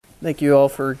Thank you all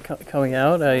for coming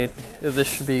out. This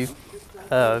should be.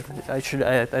 I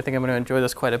think I'm going to enjoy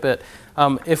this quite a bit.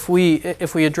 If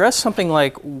we address something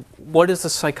like what is the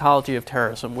psychology of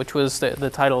terrorism, which was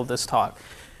the title of this talk,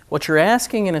 what you're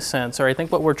asking in a sense, or I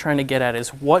think what we're trying to get at,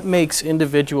 is what makes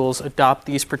individuals adopt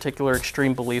these particular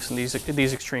extreme beliefs and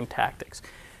these extreme tactics.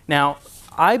 Now,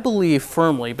 I believe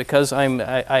firmly, because I'm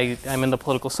in the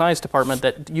political science department,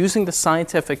 that using the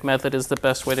scientific method is the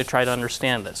best way to try to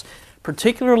understand this,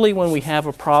 particularly when we have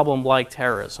a problem like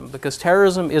terrorism, because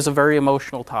terrorism is a very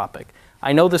emotional topic.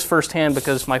 I know this firsthand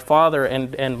because my father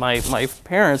and my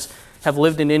parents have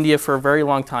lived in India for a very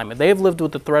long time, and they have lived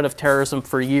with the threat of terrorism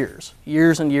for years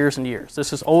and years and years. This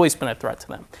has always been a threat to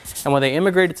them. And when they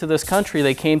immigrated to this country,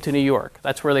 they came to New York.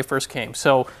 That's where they first came.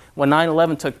 So when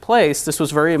 9/11 took place, this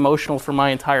was very emotional for my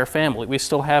entire family. We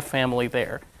still have family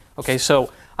there. Okay,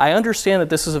 so I understand that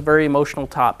this is a very emotional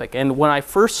topic. And when I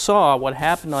first saw what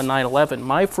happened on 9/11,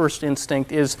 my first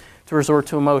instinct is to resort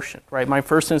to emotion, right? My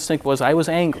first instinct was I was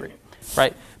angry,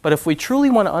 right? But if we truly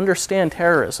want to understand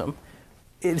terrorism,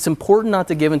 it's important not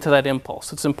to give into that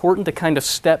impulse. It's important to kind of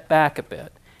step back a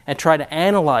bit and try to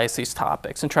analyze these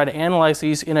topics and try to analyze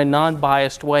these in a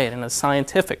non-biased way and in a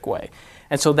scientific way.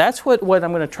 And so that's what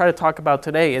I'm going to try to talk about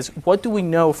today is what do we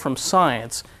know from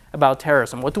science about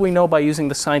terrorism? What do we know by using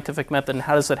the scientific method, and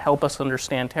how does it help us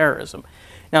understand terrorism?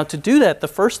 Now, to do that, the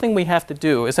first thing we have to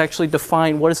do is actually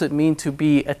define what does it mean to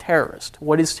be a terrorist?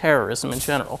 What is terrorism in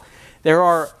general? There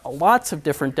are lots of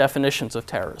different definitions of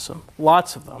terrorism,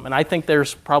 lots of them, and I think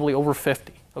there's probably over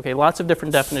 50, okay, lots of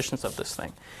different definitions of this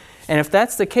thing. And if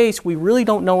that's the case, we really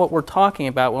don't know what we're talking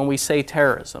about when we say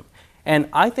terrorism. And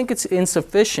I think it's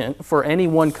insufficient for any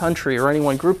one country or any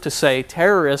one group to say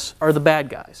terrorists are the bad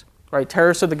guys, right?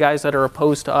 Terrorists are the guys that are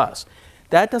opposed to us.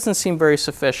 That doesn't seem very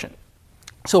sufficient.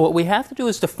 So what we have to do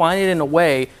is define it in a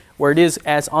way where it is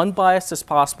as unbiased as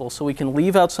possible so we can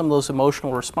leave out some of those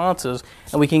emotional responses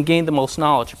and we can gain the most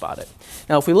knowledge about it.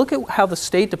 Now, if we look at how the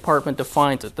State Department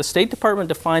defines it, the State Department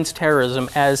defines terrorism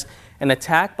as an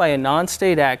attack by a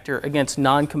non-state actor against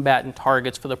non-combatant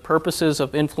targets for the purposes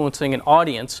of influencing an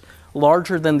audience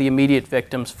larger than the immediate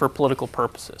victims for political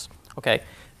purposes. Okay,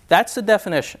 that's the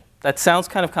definition. That sounds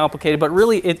kind of complicated, but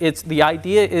really it's the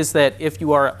idea is that if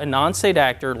you are a non-state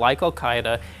actor like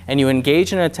Al-Qaeda and you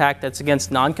engage in an attack that's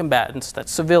against non-combatants,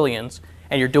 that's civilians,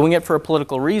 and you're doing it for a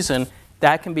political reason,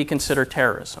 that can be considered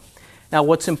terrorism. Now,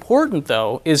 what's important,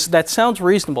 though, is that sounds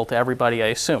reasonable to everybody, I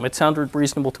assume. It sounded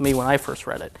reasonable to me when I first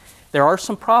read it. There are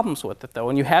some problems with it, though,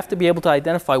 and you have to be able to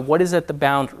identify what is at the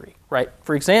boundary, right?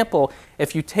 For example,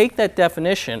 if you take that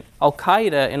definition,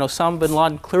 Al-Qaeda and Osama bin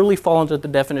Laden clearly fall under the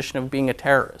definition of being a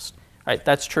terrorist, right?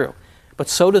 That's true. But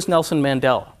so does Nelson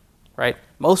Mandela, right?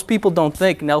 Most people don't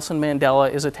think Nelson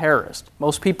Mandela is a terrorist.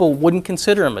 Most people wouldn't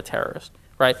consider him a terrorist,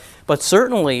 right? But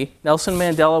certainly, Nelson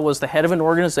Mandela was the head of an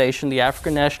organization, the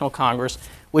African National Congress,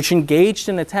 which engaged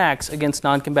in attacks against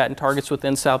non-combatant targets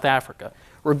within South Africa.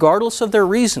 Regardless of their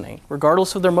reasoning,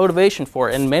 regardless of their motivation for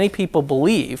it, and many people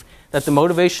believe that the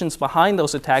motivations behind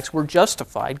those attacks were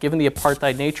justified given the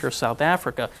apartheid nature of South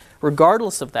Africa.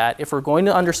 Regardless of that, if we're going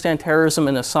to understand terrorism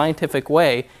in a scientific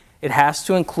way, it has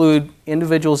to include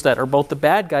individuals that are both the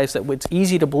bad guys, that it's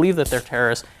easy to believe that they're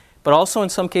terrorists, but also in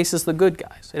some cases the good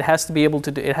guys. It has to be able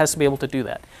to do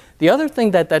that. The other thing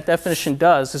that that definition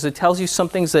does is it tells you some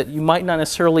things that you might not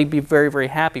necessarily be very, very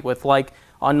happy with, like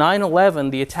on 9/11,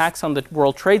 the attacks on the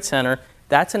World Trade Center,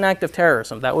 that's an act of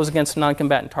terrorism. That was against a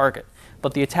non-combatant target.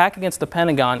 But the attack against the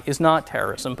Pentagon is not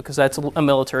terrorism because that's a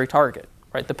military target,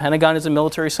 right? The Pentagon is a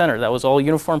military center. That was all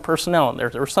uniformed personnel, and there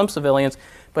were some civilians,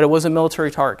 but it was a military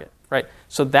target, right?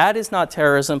 So that is not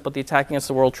terrorism, but the attack against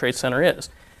the World Trade Center is.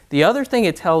 The other thing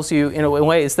it tells you, in a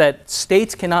way, is that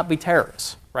states cannot be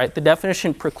terrorists, right? The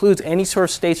definition precludes any sort of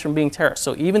states from being terrorists.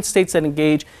 So even states that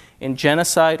engage in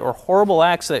genocide or horrible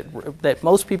acts that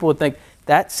most people would think,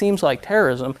 that seems like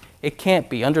terrorism, it can't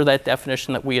be under that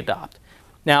definition that we adopt.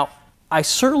 Now, I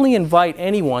certainly invite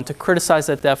anyone to criticize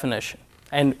that definition.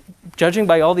 And judging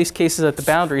by all these cases at the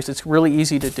boundaries, it's really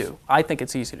easy to do. I think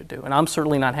it's easy to do, and I'm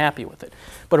certainly not happy with it.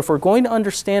 But if we're going to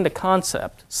understand a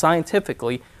concept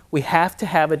scientifically, we have to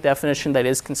have a definition that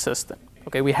is consistent.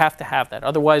 Okay, we have to have that.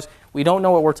 Otherwise, we don't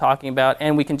know what we're talking about,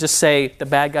 and we can just say the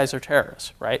bad guys are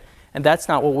terrorists, right? And that's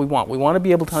not what we want. We want to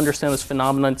be able to understand this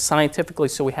phenomenon scientifically,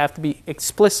 so we have to be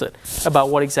explicit about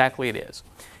what exactly it is.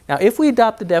 Now, if we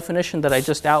adopt the definition that I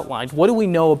just outlined, what do we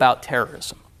know about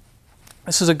terrorism?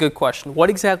 This is a good question. What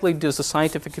exactly does the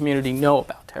scientific community know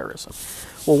about terrorism?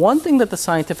 Well, one thing that the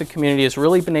scientific community has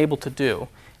really been able to do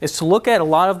is to look at a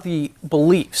lot of the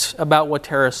beliefs about what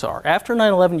terrorists are. After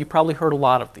 9/11, you probably heard a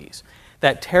lot of these,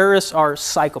 that terrorists are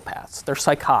psychopaths, they're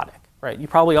psychotic, right? You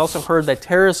probably also heard that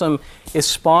terrorism is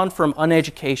spawned from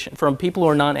uneducation, from people who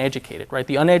are non-educated, right?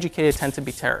 The uneducated tend to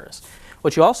be terrorists.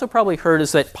 What you also probably heard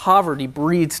is that poverty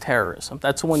breeds terrorism.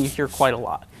 That's the one you hear quite a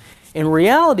lot. In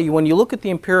reality, when you look at the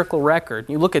empirical record,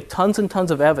 you look at tons and tons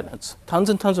of evidence, tons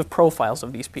and tons of profiles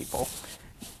of these people,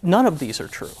 none of these are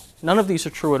true. None of these are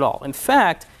true at all. In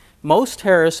fact, most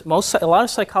terrorists, a lot of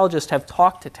psychologists have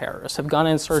talked to terrorists, have gone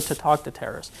in and started to talk to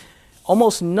terrorists.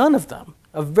 Almost none of them,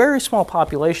 a very small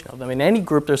population of them, in any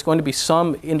group there's going to be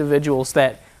some individuals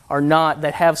that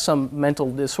have some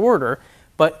mental disorder,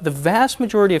 but the vast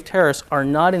majority of terrorists are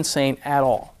not insane at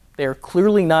all. They are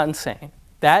clearly not insane.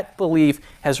 That belief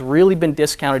has really been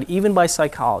discounted even by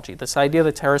psychology, this idea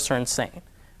that terrorists are insane.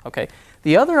 Okay?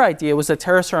 The other idea was that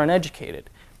terrorists are uneducated.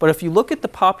 But if you look at the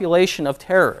population of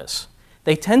terrorists,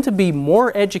 they tend to be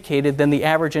more educated than the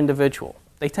average individual.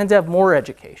 They tend to have more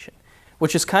education,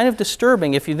 which is kind of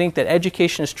disturbing if you think that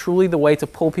education is truly the way to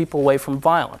pull people away from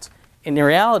violence. In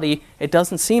reality, it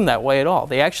doesn't seem that way at all.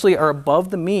 They actually are above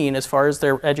the mean as far as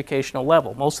their educational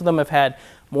level. Most of them have had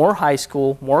more high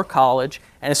school, more college,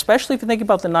 and especially if you think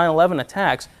about the 9/11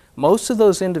 attacks, most of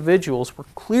those individuals were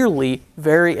clearly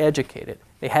very educated.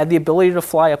 They had the ability to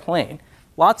fly a plane.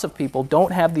 Lots of people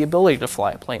don't have the ability to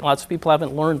fly a plane. Lots of people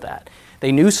haven't learned that.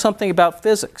 They knew something about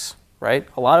physics, right?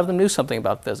 A lot of them knew something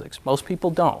about physics. Most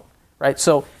people don't. Right?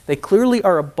 So they clearly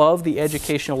are above the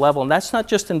educational level, and that's not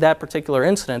just in that particular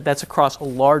incident, that's across a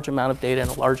large amount of data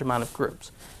and a large amount of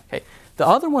groups. Okay. The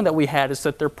other one that we had is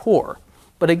that they're poor.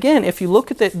 But again, if you look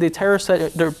at the terrorists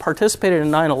that participated in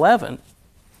 9/11,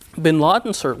 bin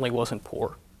Laden certainly wasn't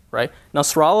poor. Right?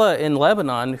 Nasrallah in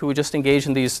Lebanon, who just engaged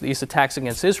in these attacks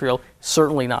against Israel,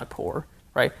 certainly not poor.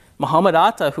 Right? Muhammad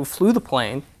Atta, who flew the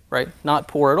plane, right? Not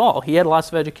poor at all. He had lots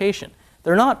of education.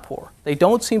 They're not poor. They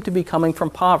don't seem to be coming from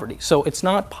poverty. So it's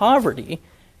not poverty,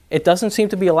 it doesn't seem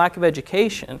to be a lack of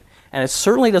education, and it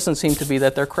certainly doesn't seem to be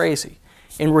that they're crazy.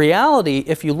 In reality,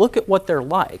 if you look at what they're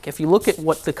like, if you look at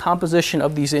what the composition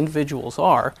of these individuals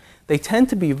are, they tend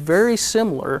to be very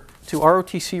similar to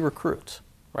ROTC recruits,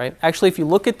 right? Actually, if you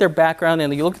look at their background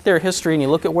and you look at their history and you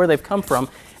look at where they've come from,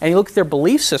 and you look at their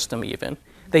belief system even,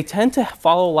 they tend to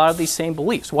follow a lot of these same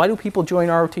beliefs. Why do people join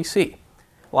ROTC?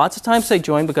 Lots of times they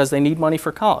join because they need money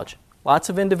for college. Lots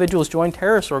of individuals join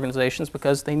terrorist organizations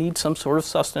because they need some sort of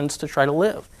sustenance to try to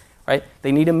live, right?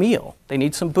 They need a meal. They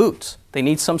need some boots. They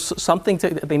need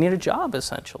they need a job,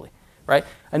 essentially, right?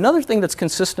 Another thing that's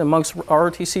consistent amongst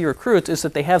ROTC recruits is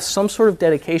that they have some sort of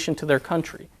dedication to their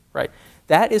country, right?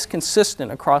 That is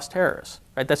consistent across terrorists,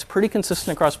 right? That's pretty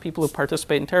consistent across people who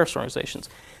participate in terrorist organizations.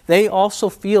 They also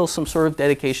feel some sort of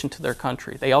dedication to their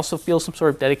country. They also feel some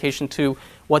sort of dedication to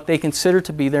what they consider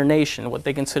to be their nation, what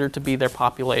they consider to be their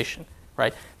population,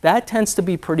 right? That tends to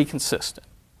be pretty consistent,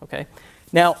 okay?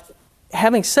 Now,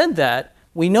 having said that,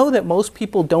 we know that most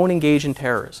people don't engage in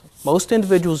terrorism. Most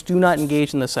individuals do not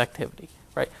engage in this activity,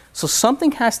 right? So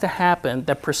something has to happen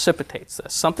that precipitates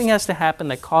this. Something has to happen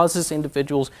that causes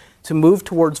individuals to move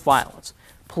towards violence.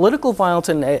 Political violence,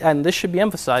 and this should be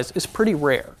emphasized, is pretty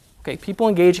rare. Okay, people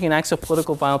engaging in acts of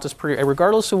political violence is pretty,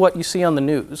 regardless of what you see on the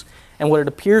news and what it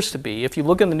appears to be. If you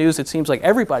look in the news, it seems like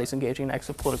everybody's engaging in acts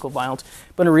of political violence,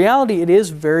 but in reality, it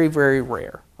is very, very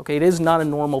rare. Okay, it is not a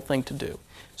normal thing to do.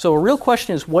 So a real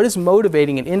question is, what is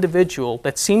motivating an individual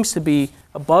that seems to be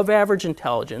above average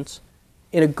intelligence,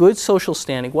 in a good social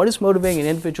standing? What is motivating an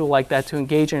individual like that to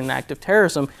engage in an act of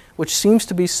terrorism, which seems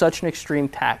to be such an extreme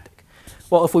tactic?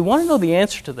 Well, if we want to know the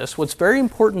answer to this, what's very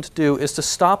important to do is to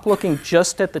stop looking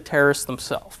just at the terrorists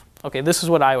themselves. Okay, this is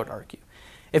what I would argue.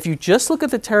 If you just look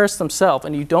at the terrorists themselves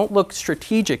and you don't look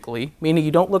strategically, meaning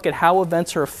you don't look at how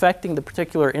events are affecting the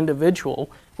particular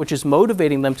individual, which is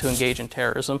motivating them to engage in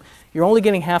terrorism, you're only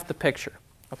getting half the picture.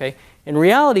 Okay? In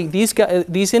reality,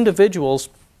 these individuals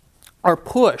are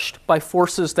pushed by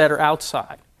forces that are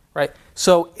outside. Right?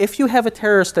 So if you have a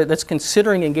terrorist that's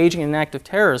considering engaging in an act of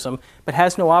terrorism but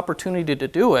has no opportunity to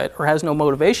do it or has no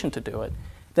motivation to do it,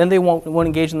 then they won't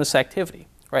engage in this activity.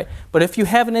 Right? But if you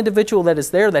have an individual that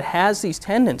is there that has these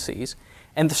tendencies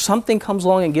and something comes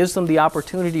along and gives them the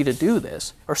opportunity to do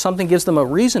this, or something gives them a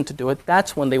reason to do it,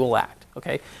 that's when they will act.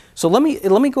 Okay? So let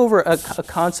me go over a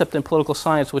concept in political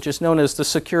science which is known as the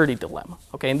security dilemma.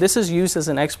 Okay? And this is used as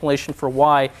an explanation for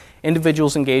why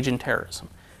individuals engage in terrorism.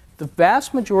 The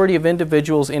vast majority of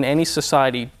individuals in any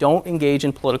society don't engage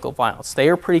in political violence. They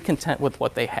are pretty content with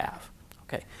what they have.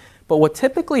 Okay? But what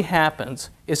typically happens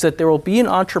is that there will be an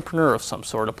entrepreneur of some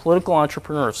sort, a political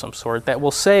entrepreneur of some sort, that will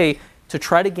say, to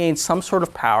try to gain some sort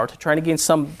of power, to try to gain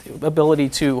some ability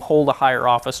to hold a higher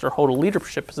office or hold a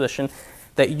leadership position,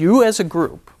 that you as a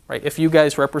group, right, if you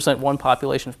guys represent one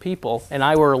population of people and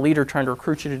I were a leader trying to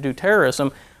recruit you to do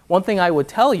terrorism, one thing I would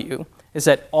tell you is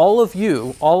that all of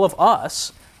you, all of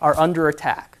us, are under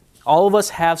attack. All of us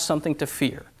have something to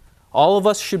fear. All of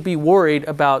us should be worried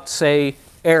about, say,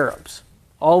 Arabs.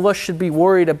 All of us should be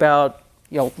worried about,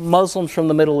 Muslims from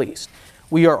the Middle East.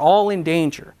 We are all in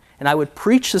danger. And I would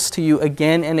preach this to you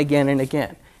again and again and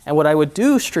again. And what I would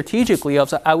do strategically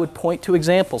is I would point to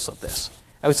examples of this.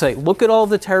 I would say, look at all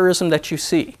the terrorism that you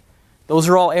see. Those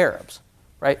are all Arabs,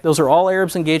 right? Those are all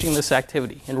Arabs engaging in this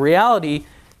activity. In reality,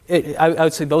 I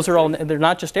would say they're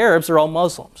not just Arabs, they're all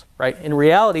Muslims, right? In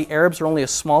reality, Arabs are only a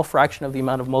small fraction of the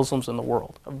amount of Muslims in the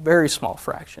world, a very small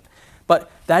fraction. But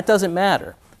that doesn't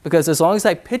matter, because as long as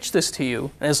I pitch this to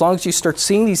you, and as long as you start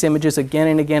seeing these images again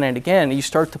and again and again, and you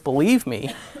start to believe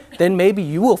me, then maybe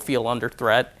you will feel under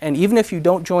threat. And even if you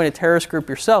don't join a terrorist group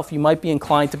yourself, you might be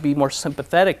inclined to be more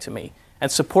sympathetic to me and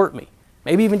support me,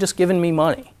 maybe even just giving me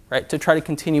money, right, to try to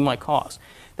continue my cause.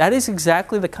 That is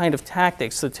exactly the kind of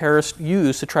tactics the terrorists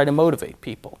use to try to motivate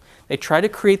people. They try to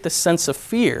create this sense of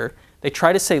fear. They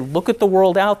try to say, look at the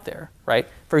world out there, right?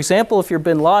 For example, if you're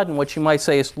bin Laden, what you might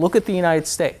say is, look at the United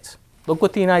States. Look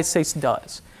what the United States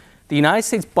does. The United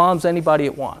States bombs anybody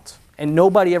it wants, and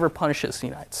nobody ever punishes the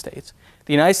United States.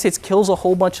 The United States kills a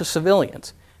whole bunch of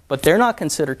civilians, but they're not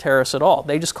considered terrorists at all.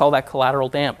 They just call that collateral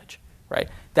damage, right?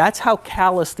 That's how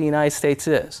callous the United States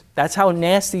is. That's how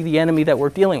nasty the enemy that we're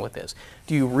dealing with is.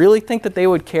 Do you really think that they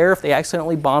would care if they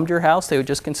accidentally bombed your house? They would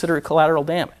just consider it collateral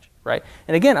damage, right?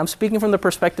 And again, I'm speaking from the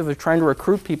perspective of trying to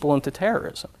recruit people into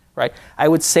terrorism, right? I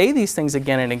would say these things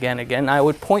again and again and again, and I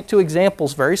would point to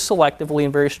examples very selectively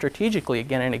and very strategically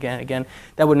again and again and again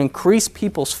that would increase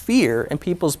people's fear and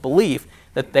people's belief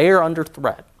that they are under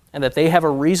threat and that they have a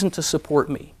reason to support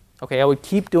me. Okay, I would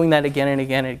keep doing that again and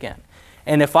again and again.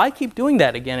 And if I keep doing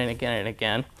that again and again and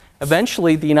again,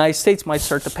 eventually the United States might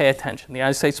start to pay attention. The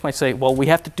United States might say, well, we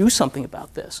have to do something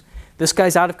about this. This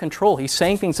guy's out of control. He's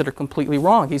saying things that are completely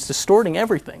wrong. He's distorting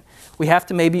everything. We have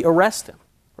to maybe arrest him,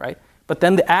 right? But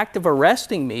then the act of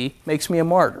arresting me makes me a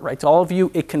martyr, right? To all of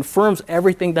you, it confirms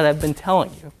everything that I've been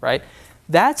telling you, right?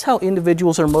 That's how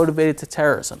individuals are motivated to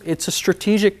terrorism. It's a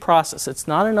strategic process. It's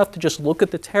not enough to just look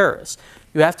at the terrorists.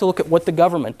 You have to look at what the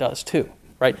government does too,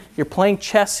 right? You're playing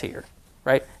chess here,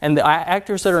 right? And the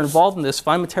actors that are involved in this, if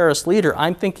I'm a terrorist leader,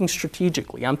 I'm thinking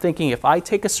strategically. I'm thinking, if I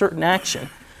take a certain action,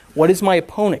 what is my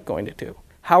opponent going to do?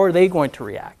 How are they going to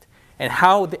react? And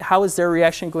how is their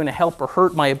reaction going to help or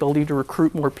hurt my ability to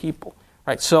recruit more people,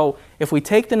 right? So if we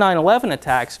take the 9/11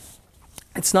 attacks,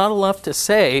 it's not enough to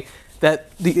say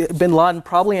that bin Laden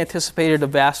probably anticipated a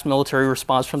vast military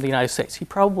response from the United States. He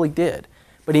probably did,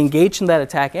 but he engaged in that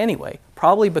attack anyway,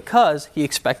 probably because he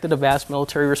expected a vast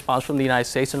military response from the United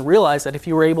States and realized that if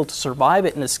he were able to survive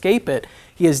it and escape it,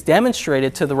 he has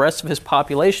demonstrated to the rest of his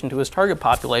population, to his target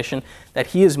population, that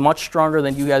he is much stronger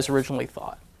than you guys originally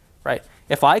thought, right?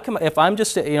 If I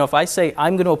say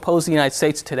I'm going to oppose the United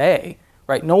States today,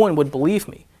 right, no one would believe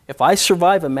me. If I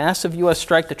survive a massive U.S.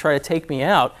 strike to try to take me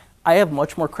out, I have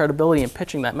much more credibility in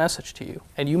pitching that message to you,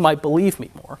 and you might believe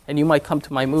me more, and you might come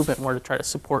to my movement more to try to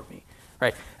support me,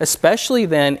 right? Especially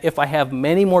then if I have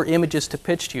many more images to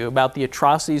pitch to you about the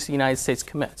atrocities the United States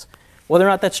commits. Whether or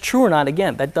not that's true or not,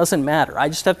 again, that doesn't matter. I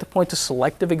just have to point to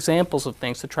selective examples of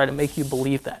things to try to make you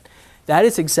believe that. That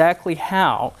is exactly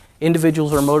how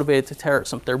individuals are motivated to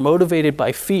terrorism. They're motivated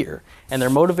by fear, and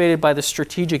they're motivated by the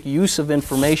strategic use of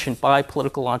information by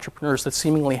political entrepreneurs that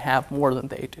seemingly have more than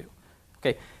they do.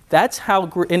 Okay? That's how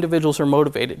individuals are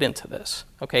motivated into this,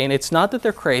 okay? And it's not that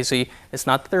they're crazy, it's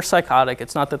not that they're psychotic,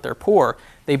 it's not that they're poor.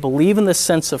 They believe in this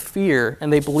sense of fear,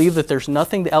 and they believe that there's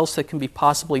nothing else that can be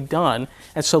possibly done,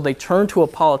 and so they turn to a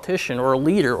politician or a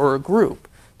leader or a group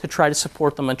to try to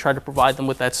support them and try to provide them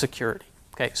with that security,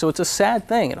 okay? So it's a sad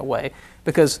thing in a way,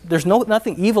 because there's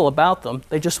nothing evil about them,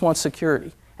 they just want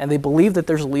security, and they believe that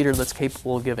there's a leader that's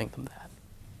capable of giving them that.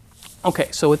 Okay,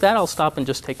 so with that, I'll stop and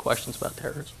just take questions about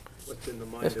terrorism. What's in the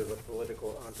mind of a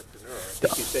political entrepreneur? I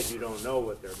think you said you don't know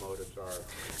what their motives are.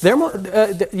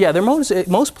 Their motives.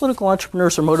 Most political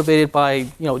entrepreneurs are motivated by,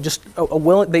 just a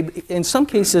will. In some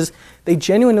cases, they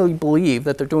genuinely believe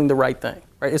that they're doing the right thing.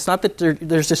 Right? It's not that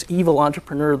there's this evil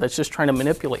entrepreneur that's just trying to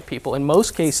manipulate people. In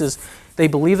most cases, they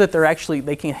believe that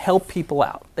they can help people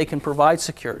out. They can provide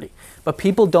security, but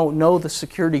people don't know the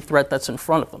security threat that's in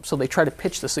front of them. So they try to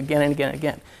pitch this again and again and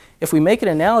again. If we make an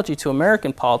analogy to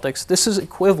American politics, this is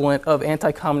equivalent of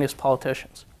anti-communist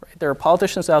politicians. Right? There are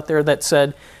politicians out there that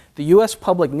said the U.S.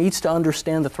 public needs to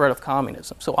understand the threat of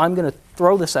communism. So I'm going to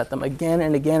throw this at them again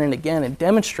and again and again and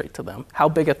demonstrate to them how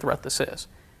big a threat this is.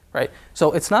 Right?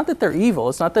 So it's not that they're evil.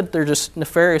 It's not that they're just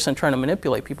nefarious and trying to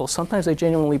manipulate people. Sometimes they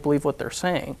genuinely believe what they're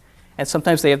saying. And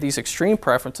sometimes they have these extreme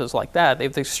preferences like that. They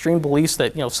have these extreme beliefs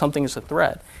that, something is a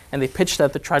threat. And they pitch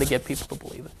that to try to get people to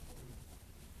believe it.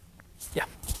 Yeah.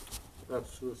 About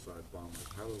suicide bombers,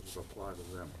 how does it apply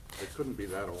to them? They couldn't be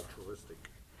that altruistic.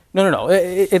 No.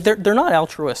 They're not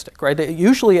altruistic, right?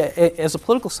 Usually, as a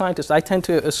political scientist, I tend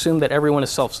to assume that everyone is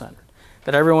self-centered.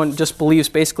 That everyone just believes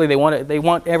basically they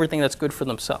want everything that's good for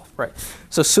themselves, right?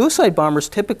 So suicide bombers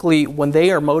typically, when they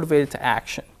are motivated to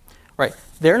action, right,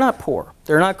 they're not poor,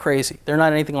 they're not crazy, they're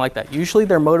not anything like that. Usually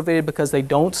they're motivated because they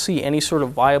don't see any sort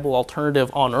of viable alternative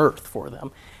on earth for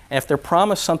them. And if they're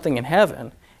promised something in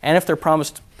heaven, and if they're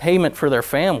promised payment for their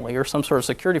family or some sort of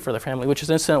security for their family, which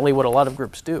is incidentally what a lot of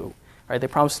groups do, right? They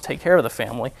promise to take care of the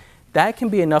family. That can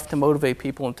be enough to motivate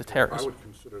people into terrorism. I would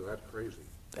consider that crazy.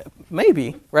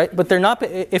 Maybe, right? But they're not.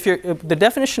 The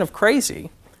definition of crazy,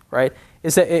 right,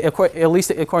 is that at least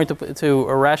according to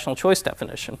a rational choice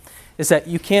definition, is that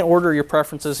you can't order your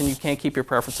preferences and you can't keep your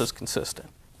preferences consistent,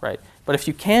 right? But if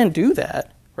you can do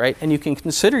that, right, and you can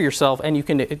consider yourself and you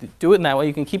can do it in that way,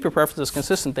 you can keep your preferences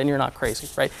consistent, then you're not crazy,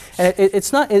 right? And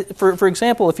it's not. For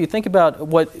example, if you think about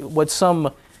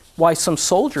why some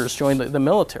soldiers join the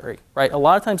military, right? A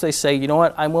lot of times they say, you know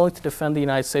what, I'm willing to defend the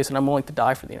United States and I'm willing to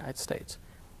die for the United States.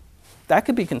 That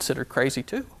could be considered crazy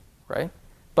too, right?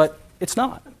 But it's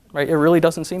not, right? It really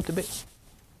doesn't seem to be.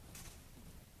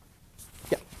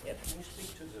 Yeah. Yeah, can you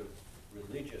speak to the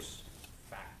religious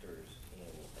factors in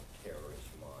a terrorist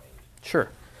mind? Sure.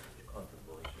 It's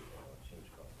controversial, it seems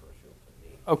controversial to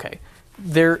me. Okay.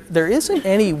 There isn't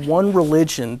any one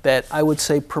religion that I would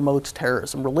say promotes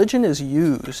terrorism. Religion is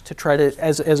used to try to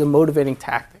as a motivating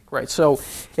tactic, right? So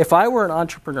if I were an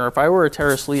entrepreneur, if I were a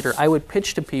terrorist leader, I would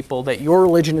pitch to people that your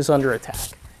religion is under attack.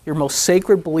 Your most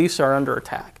sacred beliefs are under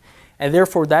attack. And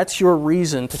therefore, that's your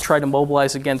reason to try to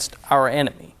mobilize against our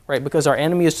enemy, right? Because our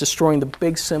enemy is destroying the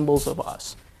big symbols of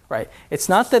us, right? It's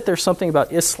not that there's something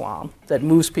about Islam that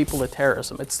moves people to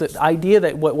terrorism. It's the idea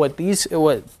that what these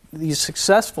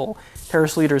successful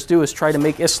terrorist leaders do is try to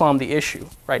make Islam the issue,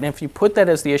 right? And if you put that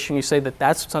as the issue and you say that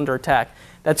that's what's under attack,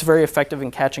 that's very effective in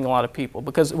catching a lot of people.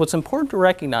 Because what's important to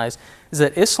recognize is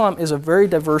that Islam is a very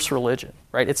diverse religion,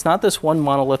 right? It's not this one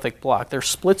monolithic block. There's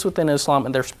splits within Islam,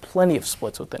 and there's plenty of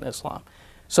splits within Islam.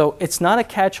 So it's not a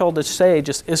catch-all to say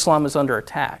just Islam is under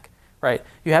attack, right?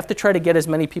 You have to try to get as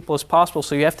many people as possible,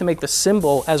 so you have to make the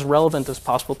symbol as relevant as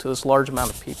possible to this large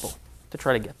amount of people to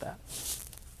try to get that. Yes?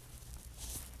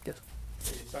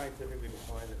 Can you scientifically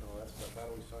define it and all that stuff? How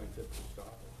do we scientifically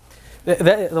stop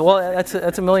it? Well, that's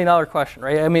a $1 million question,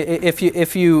 right? I mean,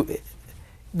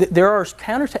 there are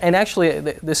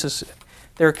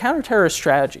there are counter-terrorist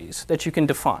strategies that you can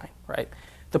define, right?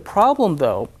 The problem,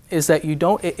 though, is that you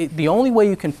don't. The only way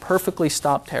you can perfectly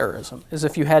stop terrorism is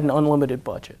if you had an unlimited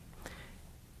budget.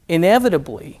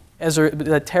 Inevitably,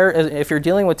 if you're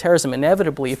dealing with terrorism,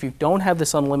 inevitably, if you don't have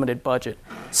this unlimited budget,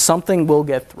 something will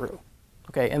get through.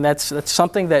 Okay, and that's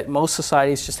something that most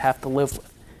societies just have to live with.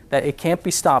 That it can't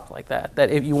be stopped like that. That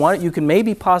if you want it, you can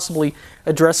maybe possibly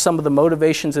address some of the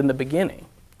motivations in the beginning,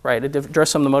 right? Address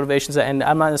some of the motivations, and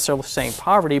I'm not necessarily saying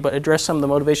poverty, but address some of the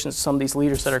motivations of some of these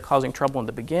leaders that are causing trouble in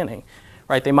the beginning,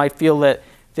 right? They might feel that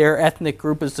their ethnic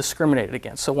group is discriminated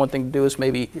against. So one thing to do is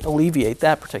maybe alleviate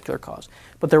that particular cause.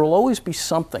 But there will always be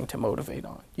something to motivate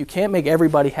on. You can't make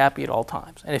everybody happy at all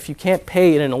times. And if you can't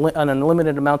pay an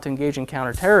unlimited amount to engage in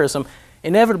counterterrorism,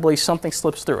 inevitably something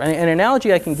slips through. And an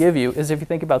analogy I can give you is if you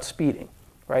think about speeding,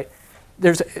 right?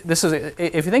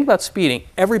 If you think about speeding,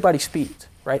 everybody speeds,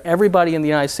 right? Everybody in the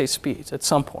United States speeds at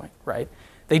some point, right?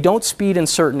 They don't speed in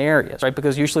certain areas, right?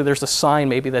 Because usually there's a sign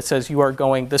maybe that says you are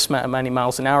going this many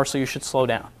miles an hour, so you should slow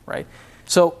down, right?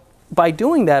 So by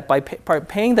doing that, by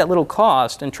paying that little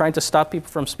cost and trying to stop people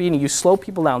from speeding, you slow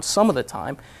people down some of the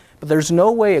time, but there's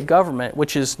no way a government,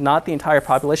 which is not the entire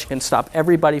population, can stop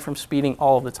everybody from speeding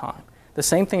all of the time. The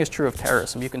same thing is true of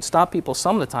terrorism. You can stop people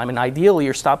some of the time, and ideally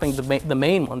you're stopping the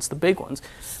main ones, the big ones,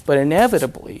 but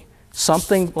inevitably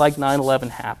something like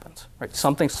 9/11 happens, right?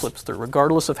 Something slips through,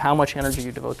 regardless of how much energy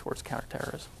you devote towards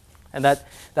counterterrorism. And that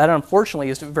unfortunately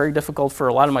is very difficult for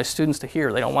a lot of my students to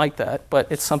hear. They don't like that,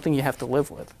 but it's something you have to live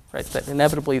with, right? That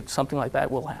inevitably something like that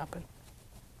will happen.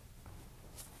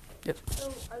 Yes?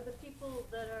 So are the people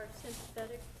that are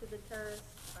sympathetic to the terrorists,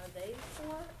 are they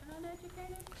poor and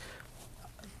uneducated?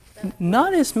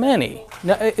 Not as many.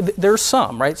 No, there's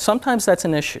some, right? Sometimes that's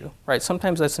an issue, right?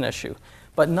 Sometimes that's an issue.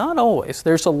 But not always.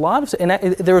 There's a lot of, and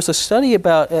there was a study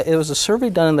about, it was a survey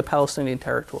done in the Palestinian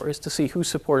territories to see who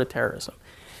supported terrorism.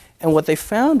 And what they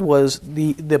found was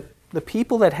the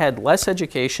people that had less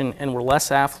education and were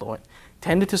less affluent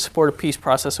tended to support a peace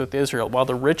process with Israel, while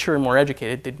the richer and more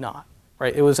educated did not,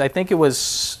 right? I think it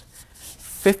was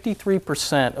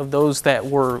 53% of those that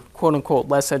were quote unquote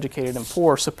less educated and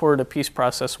poor supported a peace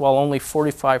process, while only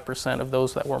 45% of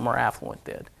those that were more affluent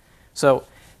did. So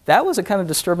that was a kind of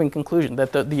disturbing conclusion,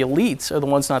 that the elites are the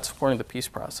ones not supporting the peace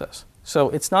process. So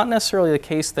it's not necessarily the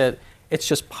case that it's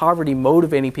just poverty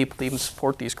motivating people to even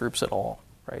support these groups at all,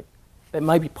 right? That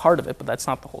might be part of it, but that's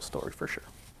not the whole story for sure.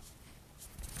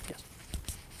 Yes.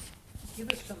 Give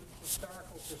us some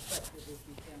historical perspective, if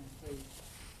you can, please.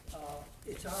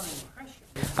 It's our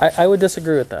impression. I would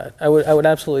disagree with that. I would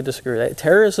absolutely disagree with that.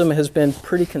 Terrorism has been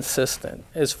pretty consistent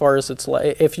as far as its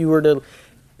if you were to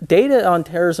data on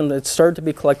terrorism that started to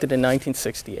be collected in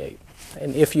 1968,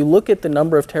 and if you look at the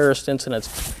number of terrorist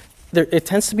incidents, it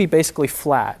tends to be basically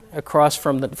flat across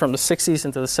from the 60s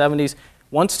into the 70s.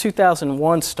 Once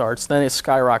 2001 starts, then it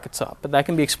skyrockets up, but that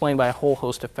can be explained by a whole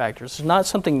host of factors. It's not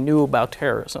something new about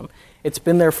terrorism. It's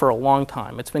been there for a long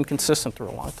time. It's been consistent through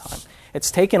a long time.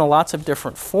 It's taken lots of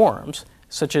different forms,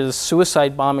 such as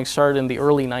suicide bombing started in the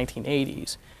early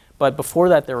 1980s. But before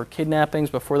that, there were kidnappings.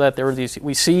 Before that, there were these,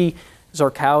 we see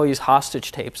Zarqawi's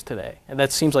hostage tapes today, and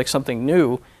that seems like something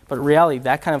new, but in reality,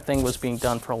 that kind of thing was being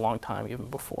done for a long time, even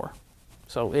before.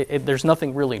 So there's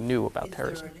nothing really new about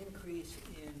terrorism. Is there an increase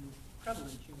in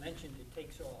prevalence? You mentioned it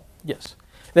takes off. Yes.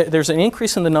 There's an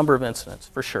increase in the number of incidents,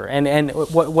 for sure. And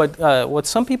what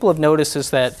some people have noticed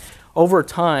is that over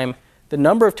time, the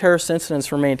number of terrorist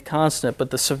incidents remained constant,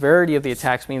 but the severity of the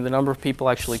attacks, meaning the number of people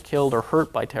actually killed or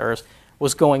hurt by terrorists,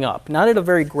 was going up. Not at a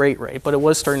very great rate, but it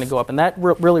was starting to go up. And that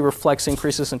really reflects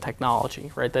increases in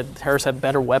technology, right? That terrorists have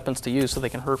better weapons to use so they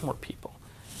can hurt more people,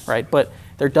 right? But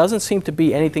there doesn't seem to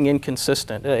be anything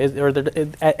inconsistent.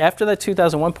 After that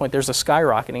 2001 point, there's a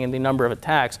skyrocketing in the number of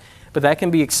attacks, but that can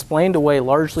be explained away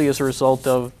largely as a result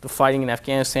of the fighting in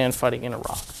Afghanistan, fighting in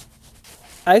Iraq.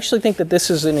 I actually think that this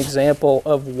is an example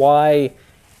of why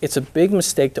it's a big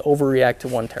mistake to overreact to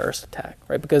one terrorist attack,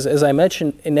 right? Because as I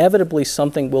mentioned, inevitably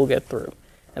something will get through,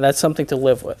 and that's something to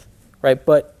live with, right?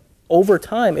 But over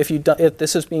time, if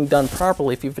this is being done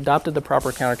properly, if you've adopted the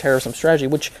proper counterterrorism strategy,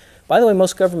 which, by the way,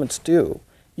 most governments do,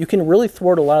 you can really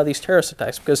thwart a lot of these terrorist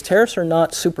attacks, because terrorists are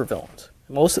not supervillains.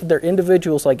 They're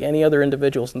individuals like any other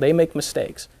individuals, and they make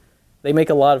mistakes. They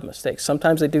make a lot of mistakes.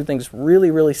 Sometimes they do things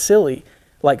really, really silly,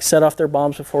 like set off their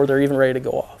bombs before they're even ready to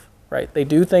go off, right? They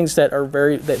do things that are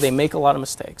they make a lot of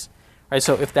mistakes, right?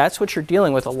 So if that's what you're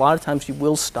dealing with, a lot of times you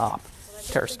will stop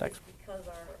terrorist attacks. Because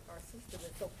our system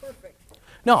is so perfect.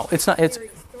 No, it's not. It's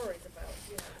Hearing stories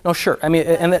about, no, sure. I mean,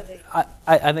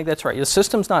 I think that's right. The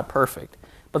system's not perfect,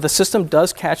 but the system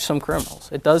does catch some criminals.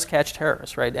 It does catch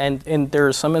terrorists, right? And there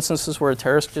are some instances where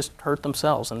terrorists just hurt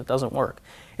themselves and it doesn't work.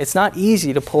 It's not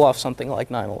easy to pull off something like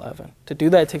 9/11. To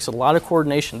do that, it takes a lot of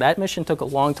coordination. That mission took a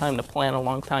long time to plan, a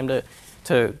long time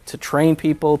to train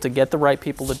people, to get the right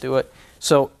people to do it.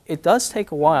 So it does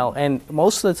take a while, and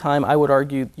most of the time, I would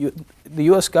argue, the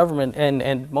U.S. government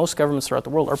and most governments throughout the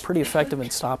world are pretty effective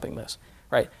in stopping this,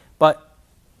 right? But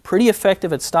pretty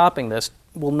effective at stopping this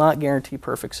will not guarantee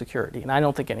perfect security, and I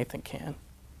don't think anything can.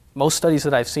 Most studies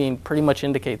that I've seen pretty much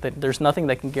indicate that there's nothing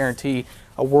that can guarantee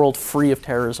a world free of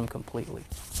terrorism completely.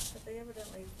 But they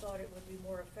evidently thought it would be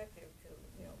more effective to,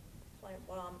 plant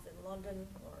bombs in London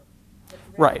or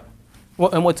Madrid. Right.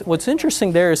 Well, and what's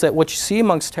interesting there is that what you see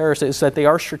amongst terrorists is that they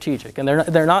are strategic, and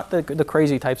they're not the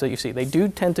crazy types that you see. They do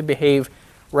tend to behave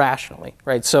rationally,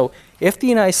 right? So if the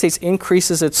United States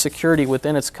increases its security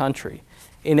within its country,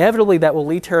 inevitably that will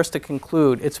lead terrorists to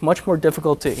conclude it's much more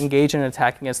difficult to engage in an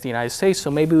attack against the United States,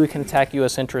 so maybe we can attack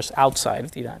U.S. interests outside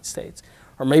of the United States.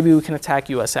 Or maybe we can attack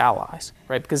U.S. allies,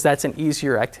 right? Because that's an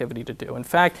easier activity to do. In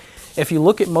fact, if you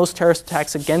look at most terrorist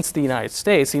attacks against the United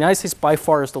States by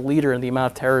far is the leader in the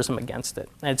amount of terrorism against it.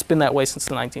 And it's been that way since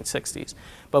the 1960s.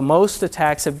 But most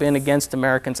attacks have been against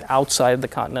Americans outside of the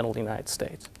continental United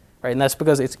States, right? And that's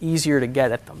because it's easier to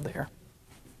get at them there.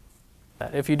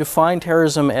 If you define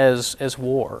terrorism as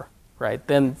war, right,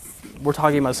 then we're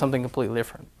talking about something completely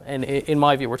different. And in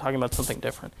my view, we're talking about something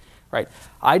different. Right.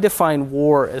 I define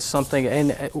war as something,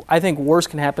 and I think wars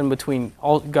can happen between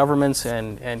all governments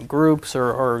and groups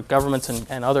or governments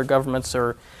and other governments.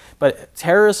 But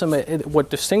terrorism, what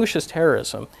distinguishes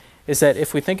terrorism is that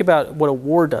if we think about what a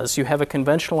war does, you have a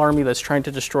conventional army that's trying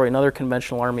to destroy another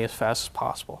conventional army as fast as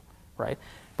possible. Right.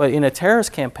 But in a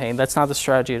terrorist campaign, that's not the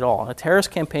strategy at all. In a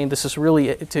terrorist campaign, this is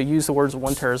really, to use the words of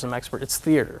one terrorism expert, it's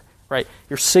theater. Right.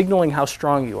 You're signaling how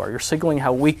strong you are. You're signaling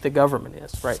how weak the government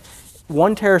is. Right.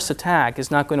 One terrorist attack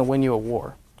is not going to win you a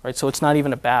war, right? So it's not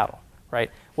even a battle, right?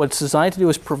 What it's designed to do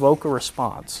is provoke a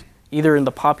response, either in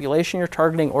the population you're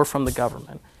targeting or from the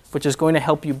government. which is going to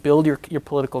help you build your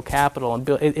political capital and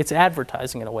build. It's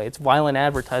advertising in a way. It's violent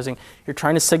advertising. You're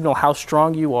trying to signal how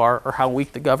strong you are or how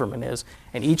weak the government is,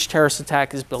 and each terrorist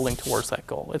attack is building towards that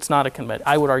goal. It's not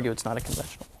I would argue it's not a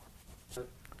conventional war.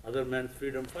 Other men's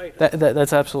freedom fighter.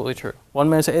 That's absolutely true. One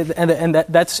man's,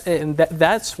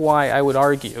 that's why I would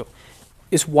argue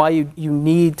is why you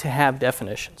need to have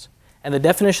definitions. And the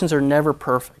definitions are never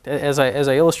perfect. As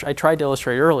I tried to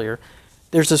illustrate earlier,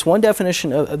 there's this one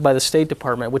definition by the State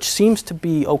Department which seems to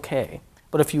be okay.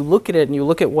 But if you look at it and you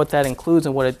look at what that includes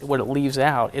and what it leaves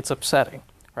out, it's upsetting,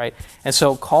 right? And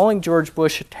so calling George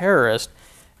Bush a terrorist,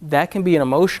 that can be an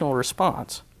emotional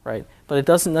response, right? But it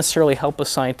doesn't necessarily help us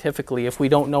scientifically if we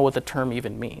don't know what the term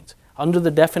even means. Under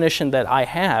the definition that I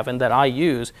have and that I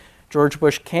use, George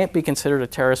Bush can't be considered a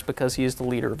terrorist because he is the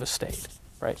leader of a state.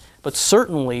 Right. But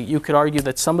certainly you could argue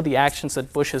that some of the actions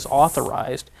that Bush has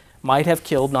authorized might have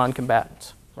killed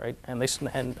non-combatants, right? And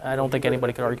I don't think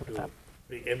anybody could argue with that.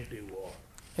 Preemptive war.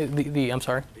 I'm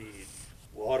sorry? The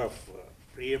war of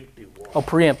preemptive war. Oh,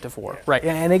 preemptive war, Yeah. right.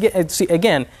 And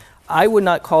again, I would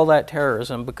not call that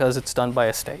terrorism because it's done by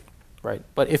a state, right?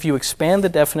 But if you expand the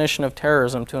definition of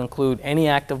terrorism to include any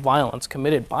act of violence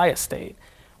committed by a state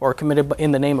or committed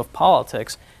in the name of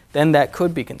politics, then that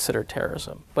could be considered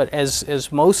terrorism. But as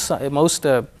most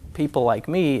people like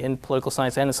me in political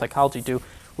science and in psychology do,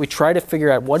 we try to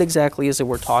figure out what exactly is it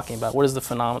we're talking about, what is the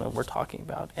phenomenon we're talking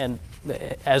about. And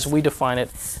as we define it,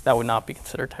 that would not be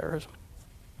considered terrorism.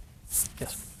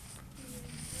 Yes? Do you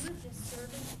do a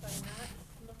disservice by not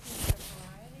looking at a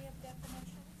variety of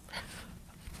definitions?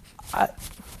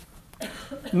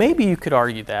 Maybe you could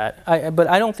argue that, but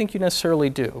I don't think you necessarily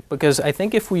do, because I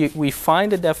think if we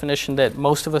find a definition that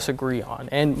most of us agree on,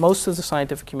 and most of the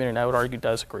scientific community, I would argue,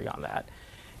 does agree on that,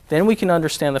 then we can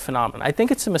understand the phenomenon. I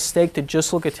think it's a mistake to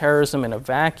just look at terrorism in a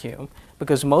vacuum,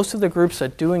 because most of the groups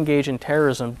that do engage in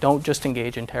terrorism don't just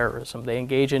engage in terrorism. They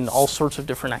engage in all sorts of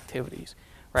different activities.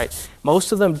 Right?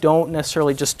 Most of them don't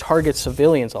necessarily just target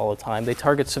civilians all the time. They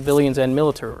target civilians and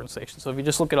military organizations. So if you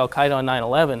just look at Al-Qaeda on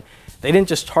 9/11, they didn't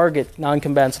just target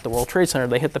non-combatants at the World Trade Center,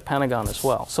 they hit the Pentagon as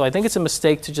well. So I think it's a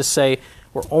mistake to just say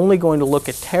we're only going to look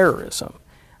at terrorism.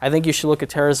 I think you should look at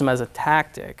terrorism as a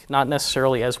tactic, not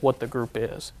necessarily as what the group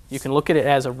is. You can look at it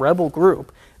as a rebel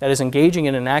group that is engaging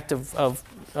in an act of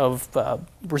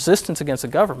resistance against the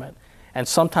government. And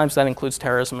sometimes that includes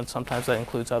terrorism, and sometimes that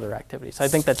includes other activities. I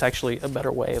think that's actually a better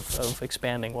way of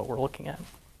expanding what we're looking at.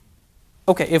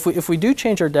 Okay, if we do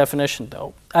change our definition,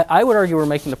 though, I would argue we're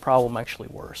making the problem actually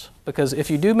worse. Because if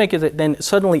you do make it, then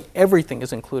suddenly everything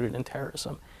is included in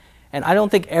terrorism. And I don't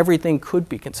think everything could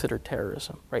be considered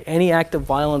terrorism. Right? Any act of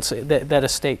violence that a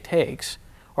state takes,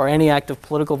 or any act of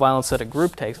political violence that a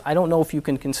group takes, I don't know if you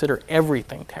can consider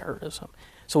everything terrorism.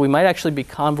 So we might actually be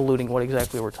convoluting what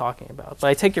exactly we're talking about. But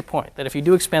I take your point, that if you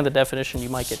do expand the definition, you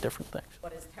might get different things.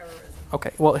 What is terrorism?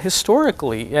 Okay, well,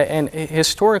 historically,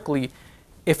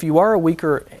 if you are a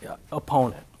weaker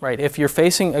opponent, right, if you're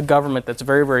facing a government that's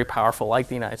very, very powerful, like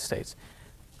the United States,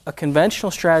 a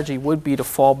conventional strategy would be to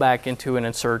fall back into an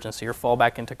insurgency or fall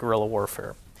back into guerrilla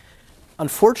warfare.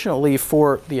 Unfortunately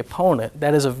for the opponent,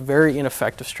 that is a very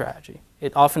ineffective strategy.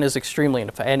 It often is extremely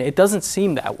ineffective, and it doesn't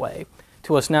seem that way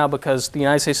to us now because the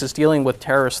United States is dealing with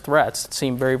terrorist threats that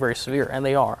seem very, very severe, and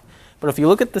they are. But if you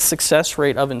look at the success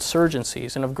rate of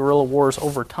insurgencies and of guerrilla wars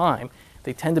over time,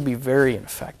 they tend to be very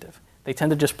ineffective. They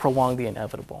tend to just prolong the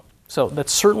inevitable. So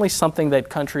that's certainly something that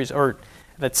countries or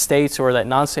that states or that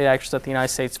non-state actors that the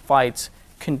United States fights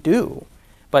can do,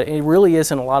 but it really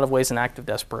is in a lot of ways an act of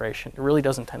desperation. It really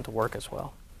doesn't tend to work as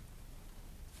well.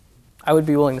 I would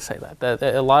be willing to say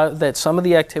that some of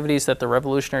the activities that the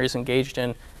revolutionaries engaged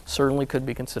in certainly could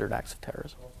be considered acts of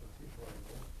terrorism.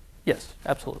 Yes,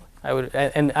 absolutely. I would,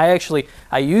 and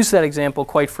I use that example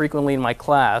quite frequently in my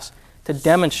class to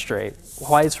demonstrate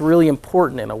why it's really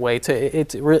important in a way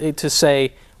to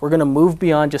say we're going to move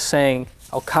beyond just saying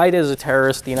Al-Qaeda is a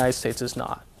terrorist, the United States is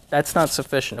not. That's not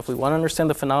sufficient. If we want to understand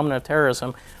the phenomenon of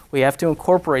terrorism, we have to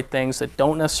incorporate things that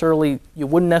you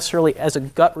wouldn't necessarily as a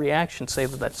gut reaction say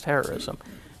that that's terrorism.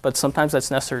 But sometimes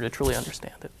that's necessary to truly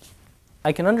understand it.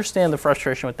 I can understand the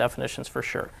frustration with definitions for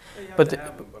sure.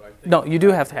 No, you do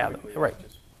have to have them, right.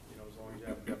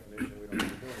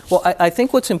 Well, I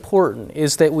think what's important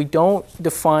is that we don't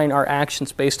define our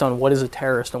actions based on what is a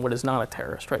terrorist and what is not a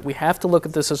terrorist, right? We have to look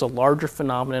at this as a larger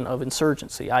phenomenon of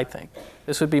insurgency, I think.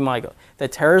 This would be my goal.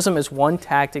 That terrorism is one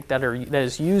tactic that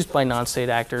is used by non-state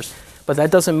actors, but that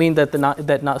doesn't mean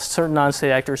that certain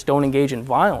non-state actors don't engage in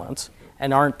violence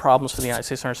and aren't problems for the United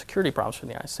States, aren't security problems for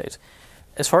the United States.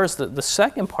 As far as the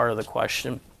second part of the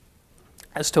question,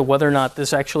 as to whether or not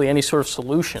there's actually any sort of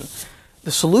solution,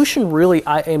 The solution really,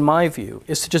 in my view,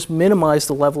 is to just minimize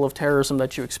the level of terrorism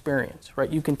that you experience, right?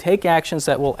 You can take actions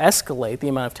that will escalate the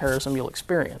amount of terrorism you'll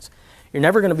experience. You're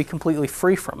never going to be completely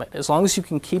free from it. As long as you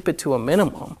can keep it to a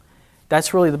minimum,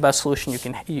 that's really the best solution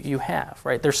you have,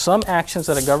 right? There's some actions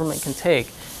that a government can take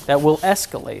that will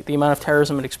escalate the amount of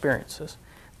terrorism it experiences.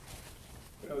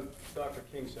 You know, Dr.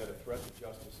 King said a threat to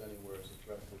justice anywhere is a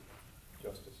threat to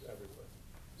justice everywhere.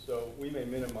 So we may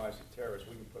minimize the terrorists.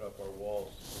 We can put up our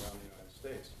walls around the United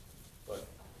States, but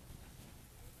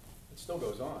it still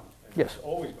goes on. And Yes. it's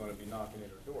always going to be knocking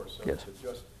at our door. So Yes. to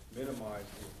just minimize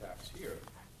the attacks here,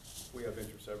 we have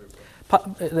interests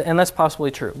everywhere. And that's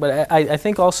possibly true. But I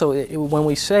think also when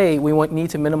we say we need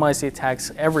to minimize the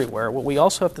attacks everywhere, what we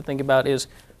also have to think about is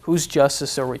whose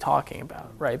justice are we talking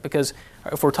about, right? Because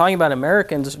if we're talking about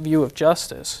Americans' view of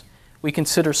justice, we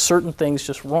consider certain things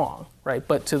just wrong, right?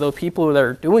 But to the people that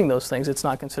are doing those things, it's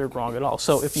not considered wrong at all.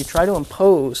 So if you try to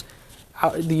impose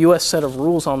the U.S. set of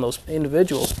rules on those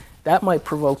individuals, that might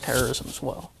provoke terrorism as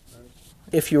well.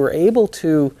 If you are able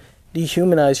to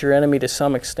dehumanize your enemy to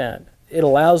some extent, it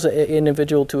allows an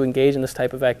individual to engage in this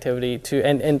type of activity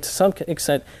and to some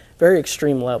extent, very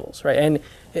extreme levels, right? And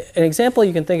an example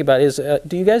you can think about is,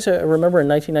 do you guys remember in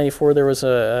 1994 there was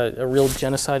a real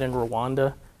genocide in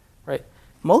Rwanda, right?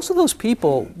 Most of those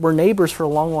people were neighbors for a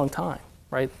long, long time,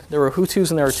 right? There were Hutus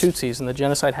and there were Tutsis, and the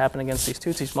genocide happened against these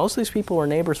Tutsis. Most of these people were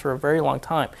neighbors for a very long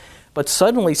time. But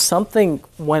suddenly something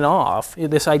went off.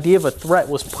 This idea of a threat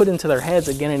was put into their heads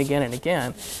again and again and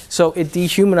again. So it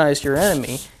dehumanized your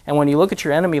enemy. And when you look at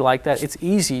your enemy like that, it's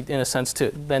easy, in a sense,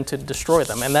 to destroy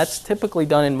them. And that's typically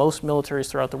done in most militaries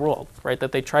throughout the world, right?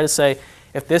 That they try to say,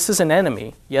 if this is an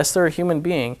enemy, yes, they're a human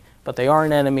being, but they are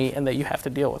an enemy and that you have to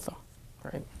deal with them,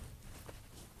 right?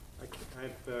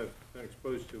 I've been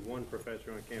exposed to one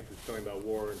professor on campus talking about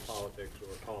war and politics,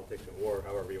 or politics and war,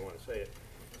 however you want to say it.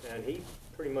 And he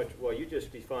pretty much, well, you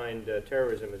just defined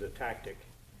terrorism as a tactic.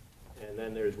 And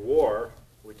then there's war,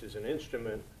 which is an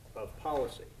instrument of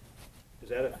policy. Is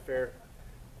that a fair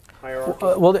hierarchy?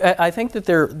 Well, I think that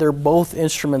they're both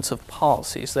instruments of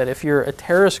policies. That if you're a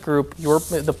terrorist group,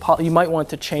 you might want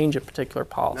to change a particular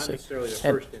policy. Not necessarily the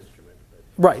first instrument.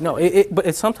 Right, no,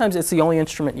 but sometimes it's the only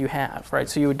instrument you have, right?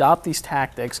 So you adopt these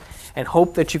tactics and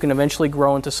hope that you can eventually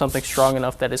grow into something strong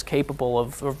enough that is capable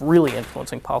of really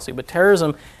influencing policy. But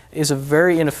terrorism is a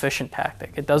very inefficient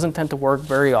tactic. It doesn't tend to work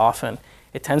very often.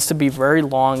 It tends to be very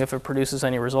long if it produces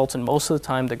any results, and most of the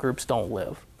time the groups don't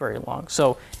live very long.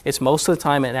 So it's most of the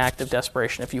time an act of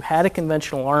desperation. If you had a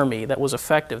conventional army that was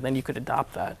effective, then you could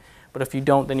adopt that. But if you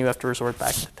don't, then you have to resort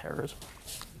back to terrorism.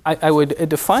 I would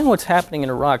define what's happening in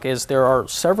Iraq as there are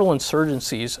several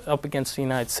insurgencies up against the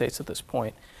United States at this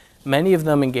point. Many of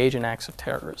them engage in acts of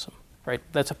terrorism, right?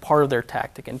 That's a part of their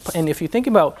tactic. And if you think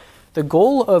about the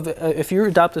goal of, if you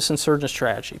adopt this insurgent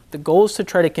strategy, the goal is to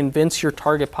try to convince your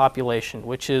target population,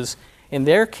 which is, in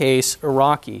their case,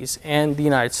 Iraqis and the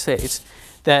United States,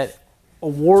 that a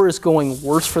war is going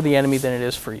worse for the enemy than it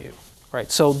is for you,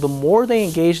 right? So the more they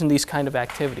engage in these kind of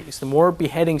activities, the more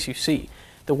beheadings you see,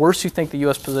 the worse you think the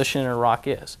U.S. position in Iraq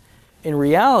is. In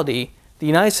reality, the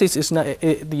United States is not,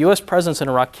 the U.S. presence in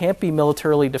Iraq can't be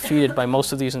militarily defeated by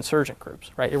most of these insurgent groups,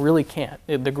 right? It really can't.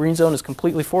 The Green Zone is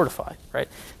completely fortified, right?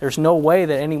 There's no way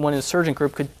that any one insurgent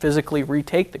group could physically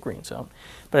retake the Green Zone.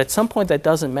 But at some point, that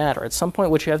doesn't matter. At some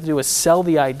point, what you have to do is sell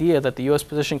the idea that the U.S.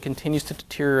 position continues to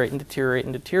deteriorate and deteriorate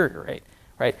and deteriorate,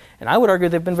 right? And I would argue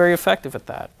they've been very effective at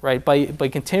that, right? By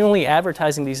continually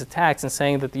advertising these attacks and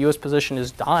saying that the U.S. position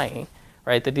is dying,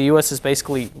 right? That the U.S. is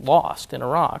basically lost in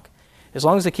Iraq. As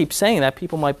long as they keep saying that,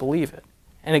 people might believe it.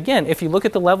 And again, if you look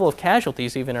at the level of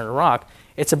casualties even in Iraq,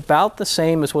 it's about the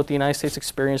same as what the United States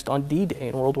experienced on D-Day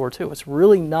in World War II. It's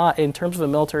really not, in terms of a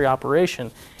military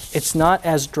operation, it's not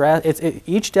as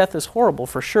each death is horrible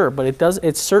for sure, but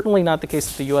it's certainly not the case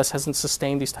that the U.S. hasn't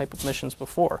sustained these type of missions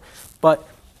before. But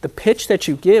the pitch that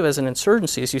you give as an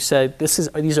insurgency is you say,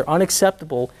 these are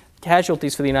unacceptable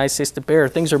casualties for the United States to bear.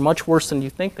 Things are much worse than you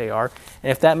think they are.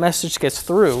 And if that message gets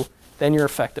through, then you're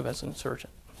effective as an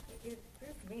insurgent. It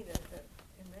appears to me that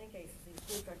in many cases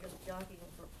these groups are just jockeying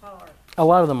for power. A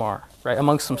lot of them are, right,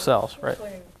 amongst themselves, right? Who's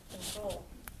going to control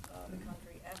the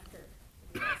country after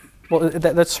the US?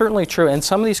 Well, that's certainly true. And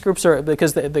some of these groups are,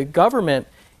 because the government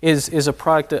is a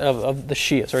product of the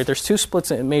Shias, right? There's two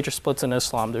major splits in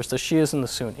Islam. There's the Shias and the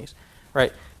Sunnis,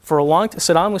 right? For a long time,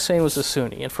 Saddam Hussein was a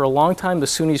Sunni, and for a long time, the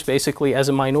Sunnis basically, as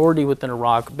a minority within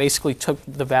Iraq, basically took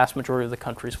the vast majority of the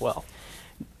country's wealth.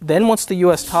 Then once the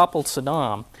U.S. toppled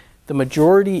Saddam, the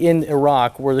majority in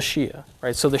Iraq were the Shia,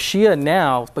 right? So the Shia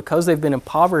now, because they've been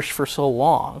impoverished for so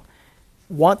long,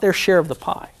 want their share of the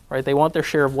pie, right? They want their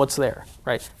share of what's there,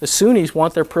 right? The Sunnis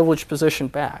want their privileged position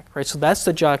back, right? So that's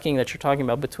the jockeying that you're talking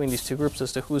about between these two groups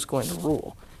as to who's going to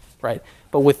rule, right?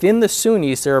 But within the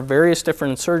Sunnis, there are various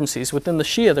different insurgencies. Within the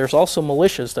Shia, there's also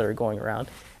militias that are going around,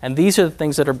 and these are the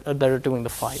things that are doing the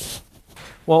fight.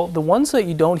 Well, the ones that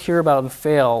you don't hear about and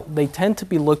fail, they tend to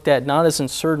be looked at not as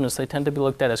insurgents, they tend to be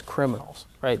looked at as criminals,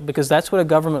 right? Because that's what a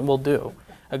government will do.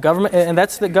 A government, and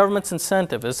that's the government's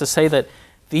incentive, is to say that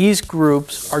these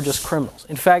groups are just criminals.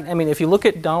 In fact, I mean, if you look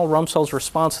at Donald Rumsfeld's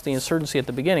response to the insurgency at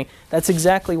the beginning, that's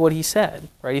exactly what he said,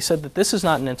 right? He said that this is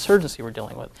not an insurgency we're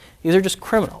dealing with. These are just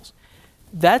criminals.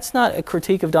 That's not a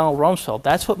critique of Donald Rumsfeld.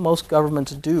 That's what most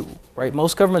governments do, right?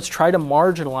 Most governments try to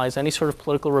marginalize any sort of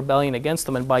political rebellion against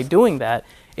them, and by doing that,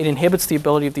 it inhibits the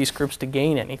ability of these groups to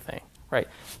gain anything, right?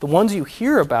 The ones you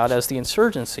hear about as the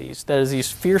insurgencies, that is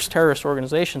these fierce terrorist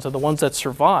organizations, are the ones that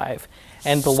survive,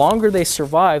 and the longer they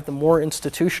survive, the more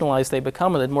institutionalized they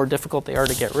become and the more difficult they are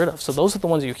to get rid of. So those are the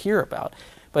ones you hear about.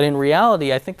 But in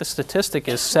reality, I think the statistic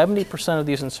is 70% of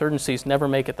these insurgencies never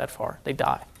make it that far. They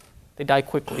die. They die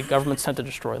quickly. Governments tend to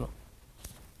destroy them.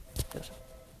 Yes.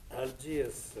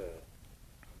 Algiers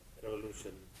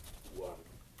Revolution 1.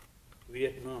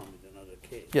 Vietnam is another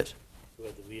case. Yes. Where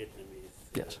the Vietnamese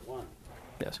Yes. won.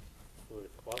 Yes. So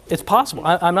it's possible. It's possible.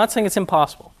 I'm not saying it's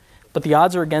impossible, but the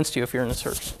odds are against you if you're an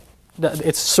insurgent.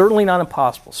 It's certainly not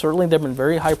impossible. Certainly there have been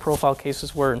very high-profile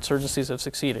cases where insurgencies have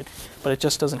succeeded, but it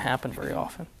just doesn't happen very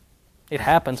often. It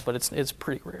happens, but it's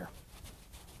pretty rare.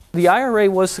 The IRA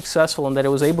was successful in that it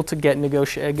was able to get a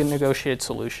negotiated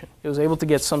solution. It was able to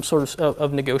get some sort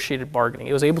of negotiated bargaining.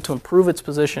 It was able to improve its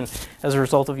position as a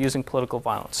result of using political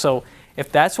violence. So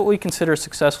if that's what we consider a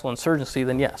successful insurgency,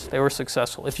 then yes, they were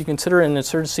successful. If you consider an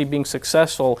insurgency being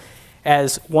successful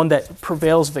as one that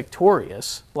prevails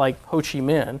victorious, like Ho Chi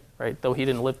Minh, right, though he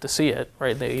didn't live to see it,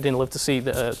 right, he didn't live to see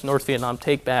the North Vietnam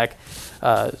take back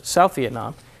South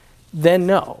Vietnam, then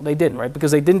no, they didn't, right?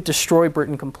 Because they didn't destroy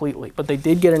Britain completely, but they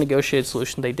did get a negotiated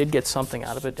solution. They did get something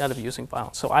out of it, out of using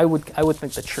violence. So I would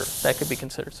think that sure, that could be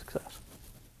considered success.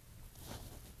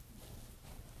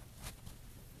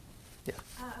 Yeah.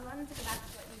 I wanted to go back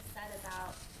to what you said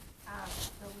about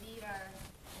the leader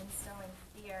instilling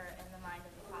fear in the mind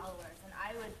of the followers, and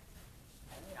I would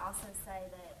also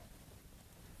say that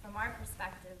from our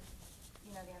perspective,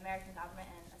 you know, the American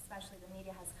government and especially the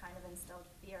media has kind of instilled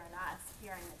fear in us,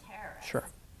 fearing the terrorists. Sure.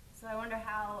 So I wonder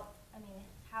how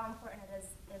important it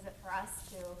is it for us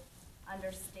to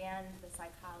understand the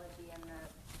psychology and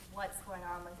what's going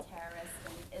on with terrorists,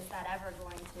 and is that ever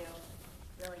going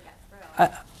to really get through?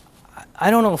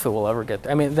 I don't know if it will ever get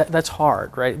there. I mean, that's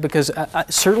hard, right? Because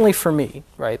certainly for me,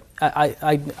 right,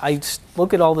 I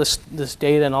look at all this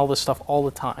data and all this stuff all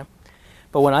the time.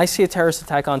 But when I see a terrorist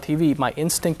attack on TV, my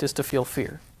instinct is to feel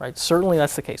fear, right? Certainly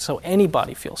that's the case. So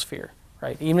anybody feels fear,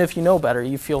 right? Even if you know better,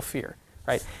 you feel fear,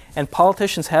 right? And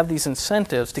politicians have these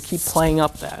incentives to keep playing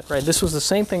up that, right? This was the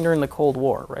same thing during the Cold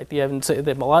War, right? A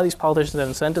lot of these politicians have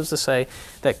incentives to say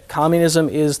that communism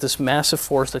is this massive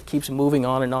force that keeps moving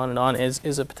on and on and on,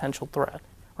 is a potential threat,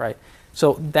 right?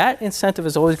 So that incentive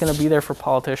is always going to be there for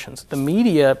politicians. The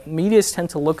medias tend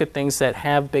to look at things that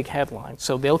have big headlines,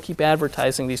 so they'll keep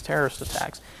advertising these terrorist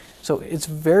attacks. So it's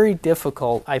very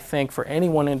difficult, I think, for any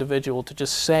one individual to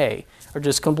just say, or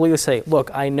just completely say, look,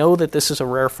 I know that this is a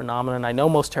rare phenomenon, I know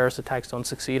most terrorist attacks don't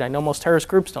succeed, I know most terrorist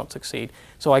groups don't succeed,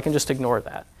 so I can just ignore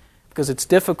that. Because it's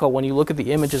difficult when you look at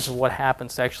the images of what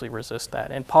happens to actually resist that.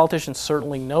 And politicians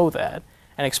certainly know that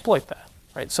and exploit that.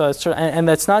 Right, so and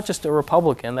that's not just a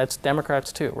Republican, that's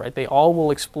Democrats too, right? They all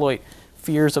will exploit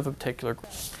fears of a particular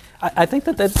group. I think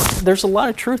that there's a lot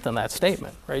of truth in that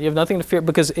statement, right? You have nothing to fear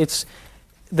because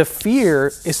the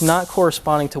fear is not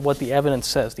corresponding to what the evidence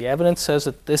says. The evidence says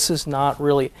that this is not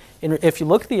really, if you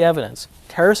look at the evidence,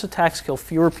 terrorist attacks kill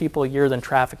fewer people a year than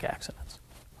traffic accidents,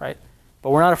 right? But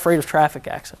we're not afraid of traffic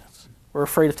accidents. We're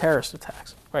afraid of terrorist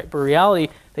attacks, right? But in reality,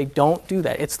 they don't do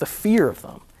that. It's the fear of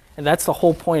them. And that's the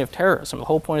whole point of terrorism. The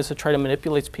whole point is to try to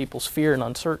manipulate people's fear and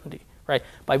uncertainty, right?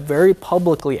 By very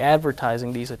publicly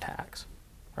advertising these attacks,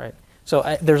 right?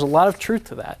 So there's a lot of truth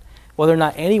to that. Whether or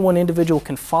not any one individual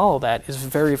can follow that is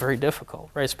very, very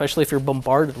difficult, right? Especially if you're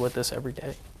bombarded with this every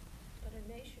day. But a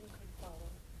nation could follow.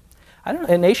 I don't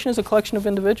know. A nation is a collection of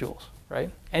individuals,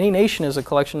 right? Any nation is a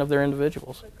collection of their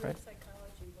individuals, But right? group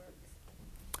psychology works.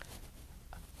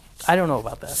 I don't know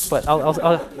about that, but I'll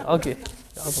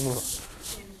move on.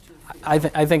 I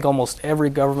think almost every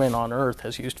government on earth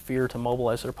has used fear to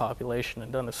mobilize their population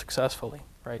and done it successfully,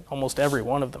 right? Almost every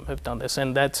one of them have done this,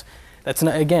 and that's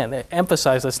not, again, they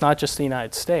emphasize that's not just the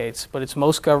United States, but it's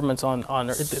most governments on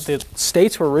earth. The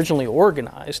states were originally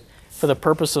organized for the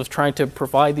purpose of trying to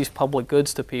provide these public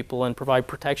goods to people and provide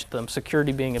protection to them,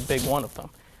 security being a big one of them,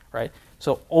 right?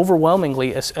 So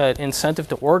overwhelmingly, an incentive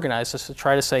to organize is to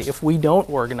try to say, if we don't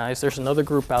organize, there's another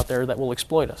group out there that will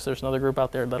exploit us. There's another group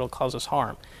out there that'll cause us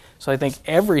harm. So I think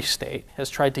every state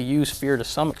has tried to use fear to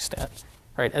some extent,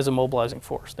 right, as a mobilizing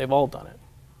force. They've all done it.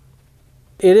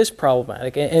 It is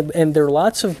problematic, and there are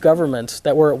lots of governments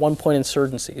that were at one point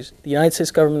insurgencies, the United States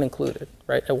government included,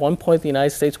 right? At one point, the United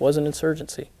States was an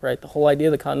insurgency, right? The whole idea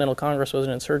of the Continental Congress was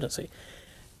an insurgency.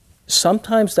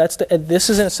 Sometimes this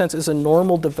is, in a sense, is a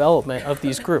normal development of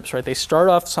these groups, right? They start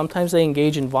off, sometimes they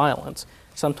engage in violence,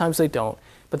 sometimes they don't,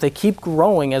 but they keep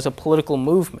growing as a political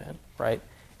movement, right?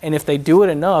 And if they do it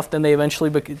enough, then they eventually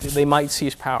they might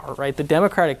seize power, right? The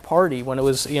Democratic Party, when it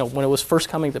was first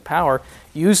coming to power,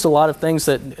 used a lot of things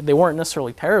that they weren't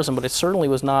necessarily terrorism, but it certainly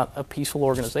was not a peaceful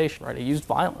organization, right? It used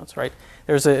violence, right?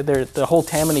 There's the whole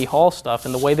Tammany Hall stuff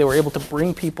and the way they were able to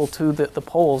bring people to the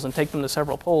polls and take them to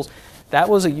several polls. That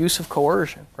was a use of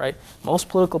coercion, right? Most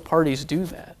political parties do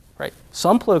that, right?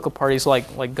 Some political parties,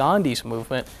 like Gandhi's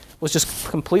movement, was just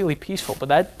completely peaceful, but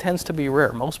that tends to be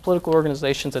rare. Most political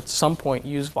organizations at some point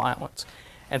use violence.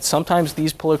 And sometimes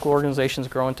these political organizations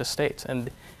grow into states. And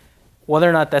whether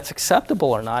or not that's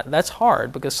acceptable or not, that's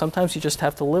hard, because sometimes you just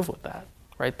have to live with that,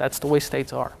 right? That's the way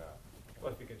states are.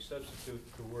 Well, if you can substitute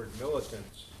the word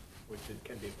militants, which it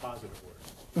can be a positive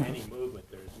word, any movement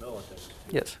there is militants.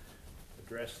 Yes.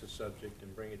 Address the subject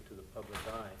and bring it to the public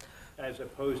eye, as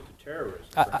opposed to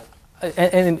terrorism.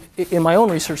 And in my own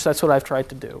research, that's what I've tried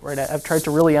to do, right? I've tried to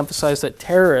really emphasize that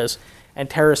terrorists and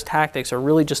terrorist tactics are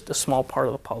really just a small part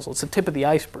of the puzzle. It's the tip of the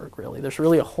iceberg, really. There's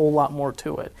really a whole lot more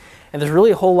to it. And there's really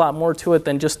a whole lot more to it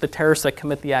than just the terrorists that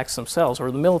commit the acts themselves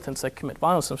or the militants that commit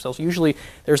violence themselves. Usually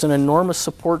there's an enormous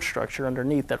support structure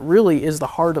underneath that really is the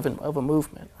heart of a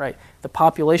movement, right? The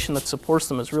population that supports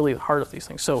them is really the heart of these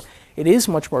things. So it is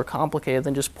much more complicated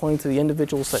than just pointing to the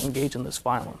individuals that engage in this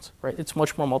violence, right? It's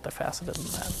much more multifaceted than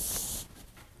that.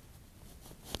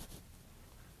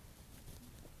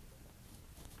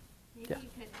 Maybe you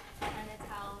could kind of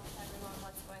tell everyone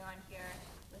what's going on here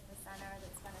with the center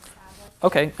that's been established.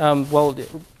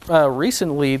 Okay.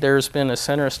 Recently there's been a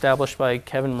center established by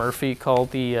Kevin Murphy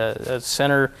called the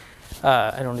Center.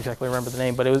 I don't exactly remember the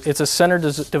name, but it's a center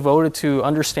devoted to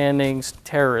understanding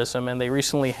terrorism, and they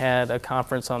recently had a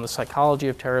conference on the psychology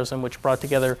of terrorism, which brought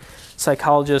together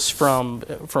psychologists from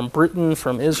Britain,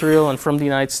 from Israel, and from the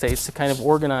United States to kind of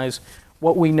organize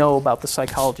what we know about the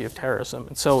psychology of terrorism.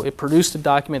 And so it produced a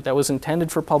document that was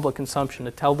intended for public consumption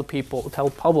to tell the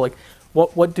public,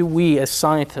 what do we as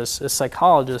scientists, as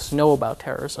psychologists, know about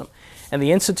terrorism. And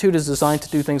the Institute is designed to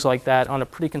do things like that on a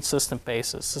pretty consistent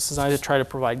basis. It's designed to try to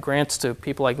provide grants to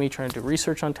people like me trying to do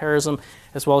research on terrorism,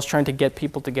 as well as trying to get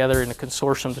people together in a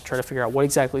consortium to try to figure out what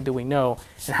exactly do we know,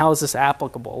 and how is this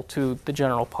applicable to the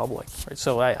general public. Right?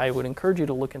 So I would encourage you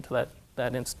to look into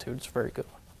that institute. It's a very good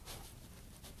one.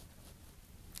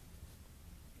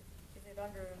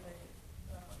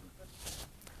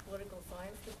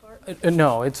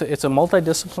 No, it's a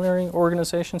multidisciplinary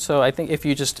organization. So I think if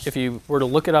you were to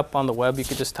look it up on the web, you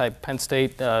could just type Penn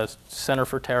State Center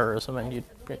for Terrorism, and you'd.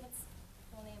 I believe its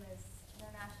full name is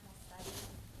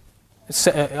International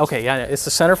Studies. Okay, yeah, it's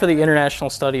the Center for the International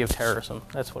Study of Terrorism.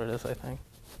 That's what it is, I think.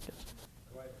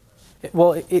 Yes.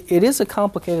 Well, it is a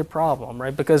complicated problem,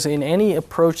 right? Because in any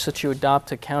approach that you adopt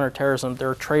to counterterrorism, there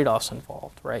are trade-offs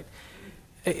involved, right?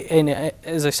 And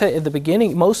as I said at the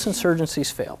beginning, most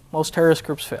insurgencies fail. Most terrorist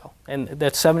groups fail, and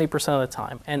that's 70% of the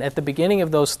time. And at the beginning of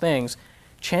those things,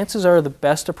 chances are the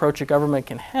best approach a government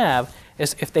can have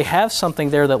is if they have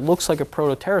something there that looks like a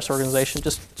proto-terrorist organization,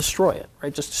 just destroy it,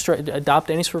 right? Just destroy it,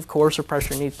 adopt any sort of coercive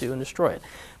pressure you need to do and destroy it.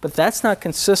 But that's not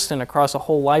consistent across a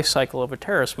whole life cycle of a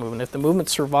terrorist movement. If the movement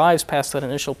survives past that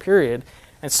initial period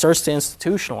and starts to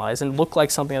institutionalize and look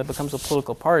like something that becomes a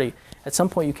political party, at some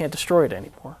point you can't destroy it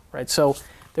anymore, right? So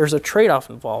there's a trade-off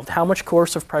involved. How much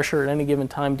coercive pressure at any given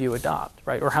time do you adopt,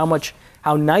 right? Or how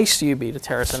nice do you be to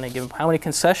terrorists at any given point? How many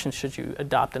concessions should you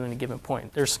adopt at any given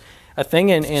point? There's a thing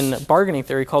in bargaining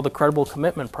theory called the credible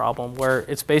commitment problem, where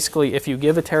it's basically if you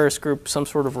give a terrorist group some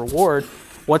sort of reward,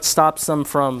 what stops them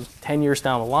from 10 years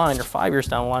down the line or 5 years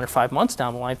down the line or 5 months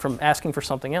down the line from asking for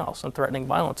something else and threatening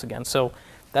violence again? So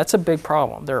that's a big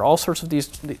problem. There are all sorts of these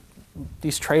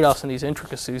trade-offs and these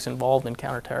intricacies involved in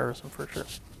counterterrorism for sure.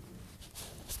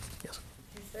 Yes?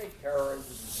 You say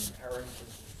terrorism is inherent in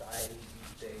society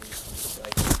these days,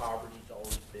 like poverty's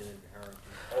always been inherent,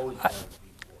 always been before.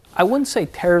 I wouldn't say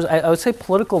terrorism. I would say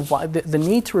the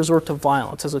need to resort to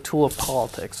violence as a tool of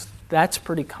politics, that's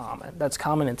pretty common. That's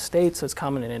common in states, that's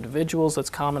common in individuals, that's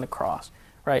common across.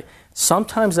 right?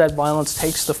 Sometimes that violence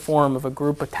takes the form of a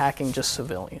group attacking just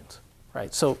civilians,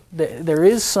 right? So there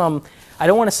is some, I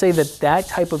don't want to say that that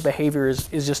type of behavior is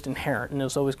just inherent and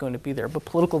is always going to be there, but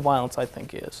political violence, I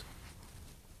think, is.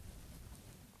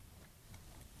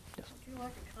 Would you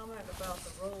like to comment about the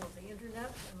role of the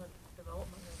internet in the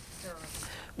development of terrorism?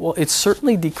 Well, it's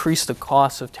certainly decreased the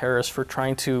cost of terrorists for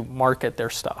trying to market their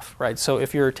stuff, right? So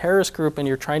if you're a terrorist group and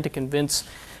you're trying to convince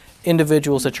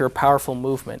individuals that you're a powerful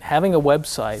movement, having a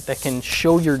website that can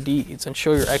show your deeds and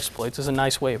show your exploits is a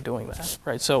nice way of doing that,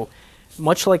 right? So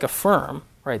much like a firm,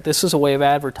 right, this is a way of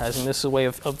advertising, this is a way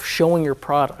of showing your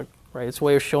product, right? It's a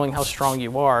way of showing how strong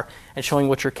you are and showing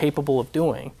what you're capable of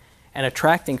doing and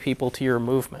attracting people to your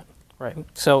movement, right?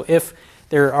 So if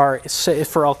there are, say,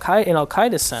 for Al-Qaeda, in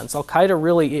Al-Qaeda's sense, Al-Qaeda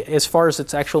really, as far as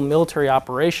its actual military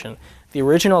operation, the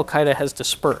original Al-Qaeda has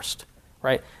dispersed,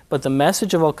 right? But the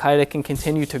message of Al-Qaeda can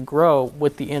continue to grow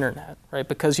with the internet, right?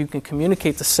 Because you can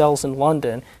communicate to cells in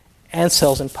London and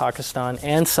cells in Pakistan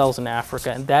and cells in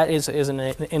Africa, and that is an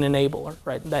enabler,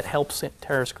 right? That helps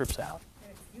terrorist groups out.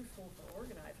 And it's useful for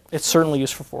organizing. It's certainly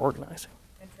useful for organizing.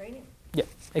 And training. Yeah,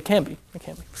 it can be,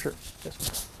 for sure.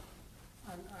 Yes.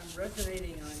 I'm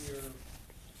resonating on your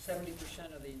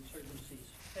 70% of the insurgencies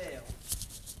fail.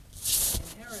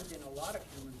 Inherent in a lot of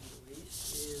humans, at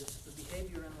least, is the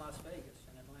behavior in Las Vegas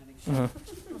and Atlantic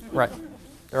City. Right.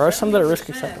 There are some that are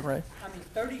risky, right? I mean,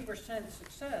 30%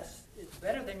 success is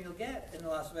better than you'll get in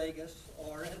Las Vegas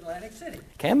or Atlantic City.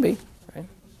 Can be, right?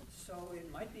 So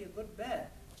it might be a good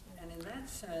bet. And in that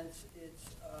sense,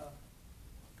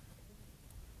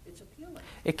 it's appealing.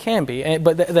 It can be,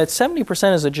 but that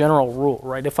 70% is a general rule,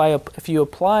 right? If you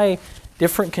apply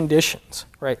different conditions,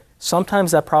 right,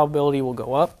 sometimes that probability will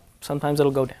go up, sometimes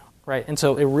it'll go down, right? And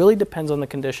so it really depends on the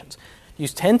conditions. You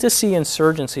tend to see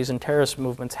insurgencies and terrorist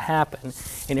movements happen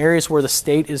in areas where the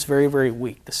state is very, very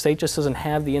weak. The state just doesn't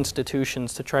have the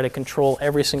institutions to try to control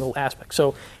every single aspect.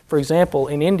 So, for example,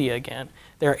 in India again,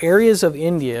 there are areas of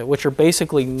India which are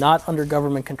basically not under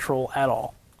government control at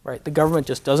all, right? The government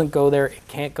just doesn't go there, it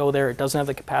can't go there, it doesn't have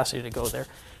the capacity to go there.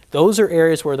 Those are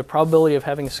areas where the probability of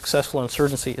having a successful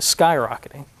insurgency is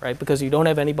skyrocketing, right? Because you don't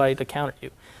have anybody to counter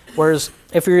you. Whereas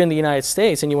if you're in the United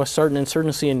States and you want to start an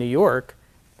insurgency in New York,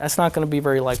 that's not going to be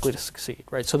very likely to succeed,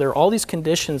 right? So there are all these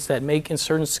conditions that make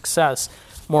insurgent success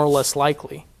more or less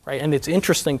likely, right? And it's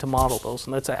interesting to model those,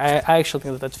 and I actually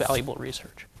think that that's valuable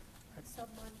research. So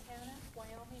Montana,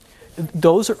 Wyoming?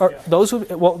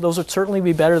 Those would certainly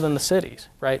be better than the cities,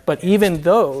 right? But even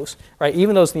those, right?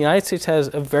 Even those, the United States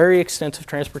has a very extensive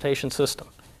transportation system,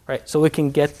 right? So it can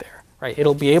get there, right?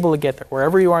 It'll be able to get there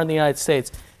wherever you are in the United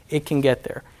States. It can get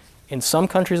there. In some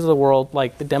countries of the world,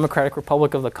 like the Democratic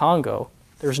Republic of the Congo,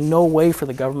 there's no way for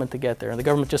the government to get there, and the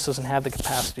government just doesn't have the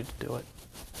capacity to do it.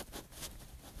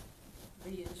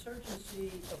 The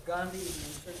insurgency of Gandhi and the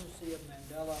insurgency of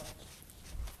Mandela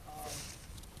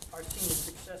are seen as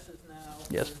successes now.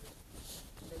 Yes.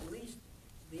 At least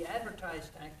the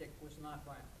advertised tactic was not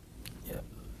violent. Yeah.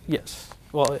 Yes.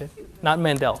 Well, not in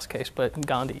Mandela's case, but in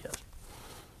Gandhi, yes.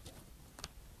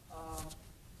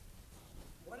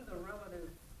 What are the relative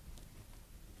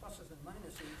pluses and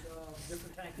minuses of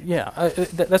different tactics? Yeah,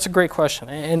 that's a great question.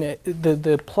 And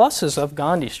the pluses of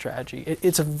Gandhi's strategy,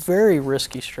 it's a very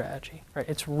risky strategy, right?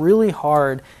 It's really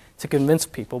hard to convince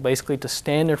people basically to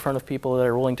stand in front of people that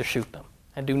are willing to shoot them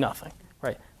and do nothing,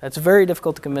 right? That's very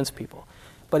difficult to convince people.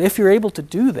 But if you're able to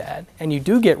do that, and you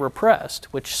do get repressed,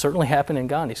 which certainly happened in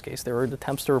Gandhi's case, there were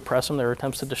attempts to repress him, there were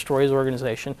attempts to destroy his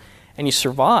organization, and you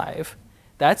survive,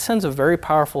 that sends a very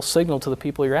powerful signal to the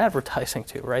people you're advertising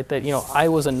to, right? That, you know, I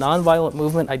was a nonviolent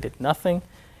movement, I did nothing,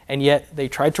 and yet they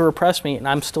tried to repress me, and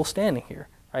I'm still standing here,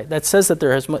 right? That says that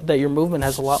that your movement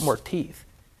has a lot more teeth,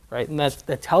 right? And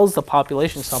that tells the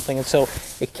population something, and so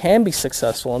it can be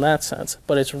successful in that sense,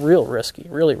 but it's real risky,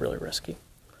 really, really risky,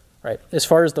 right? As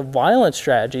far as the violent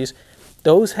strategies,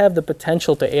 those have the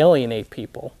potential to alienate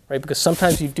people, right? Because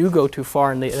sometimes you do go too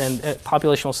far, and the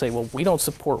population will say, well, we don't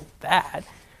support that,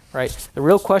 right? The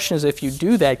real question is, if you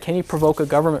do that, can you provoke a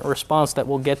government response that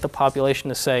will get the population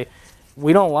to say,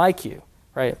 we don't like you,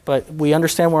 right? But we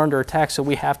understand we're under attack, so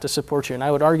we have to support you. And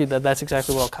I would argue that that's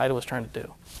exactly what Al-Qaeda was trying to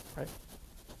do, right?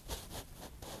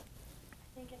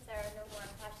 I think if there are no more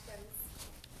questions,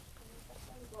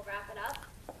 we'll wrap it up.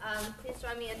 Please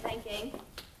join me in thanking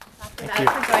Dr. Knight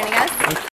for joining us.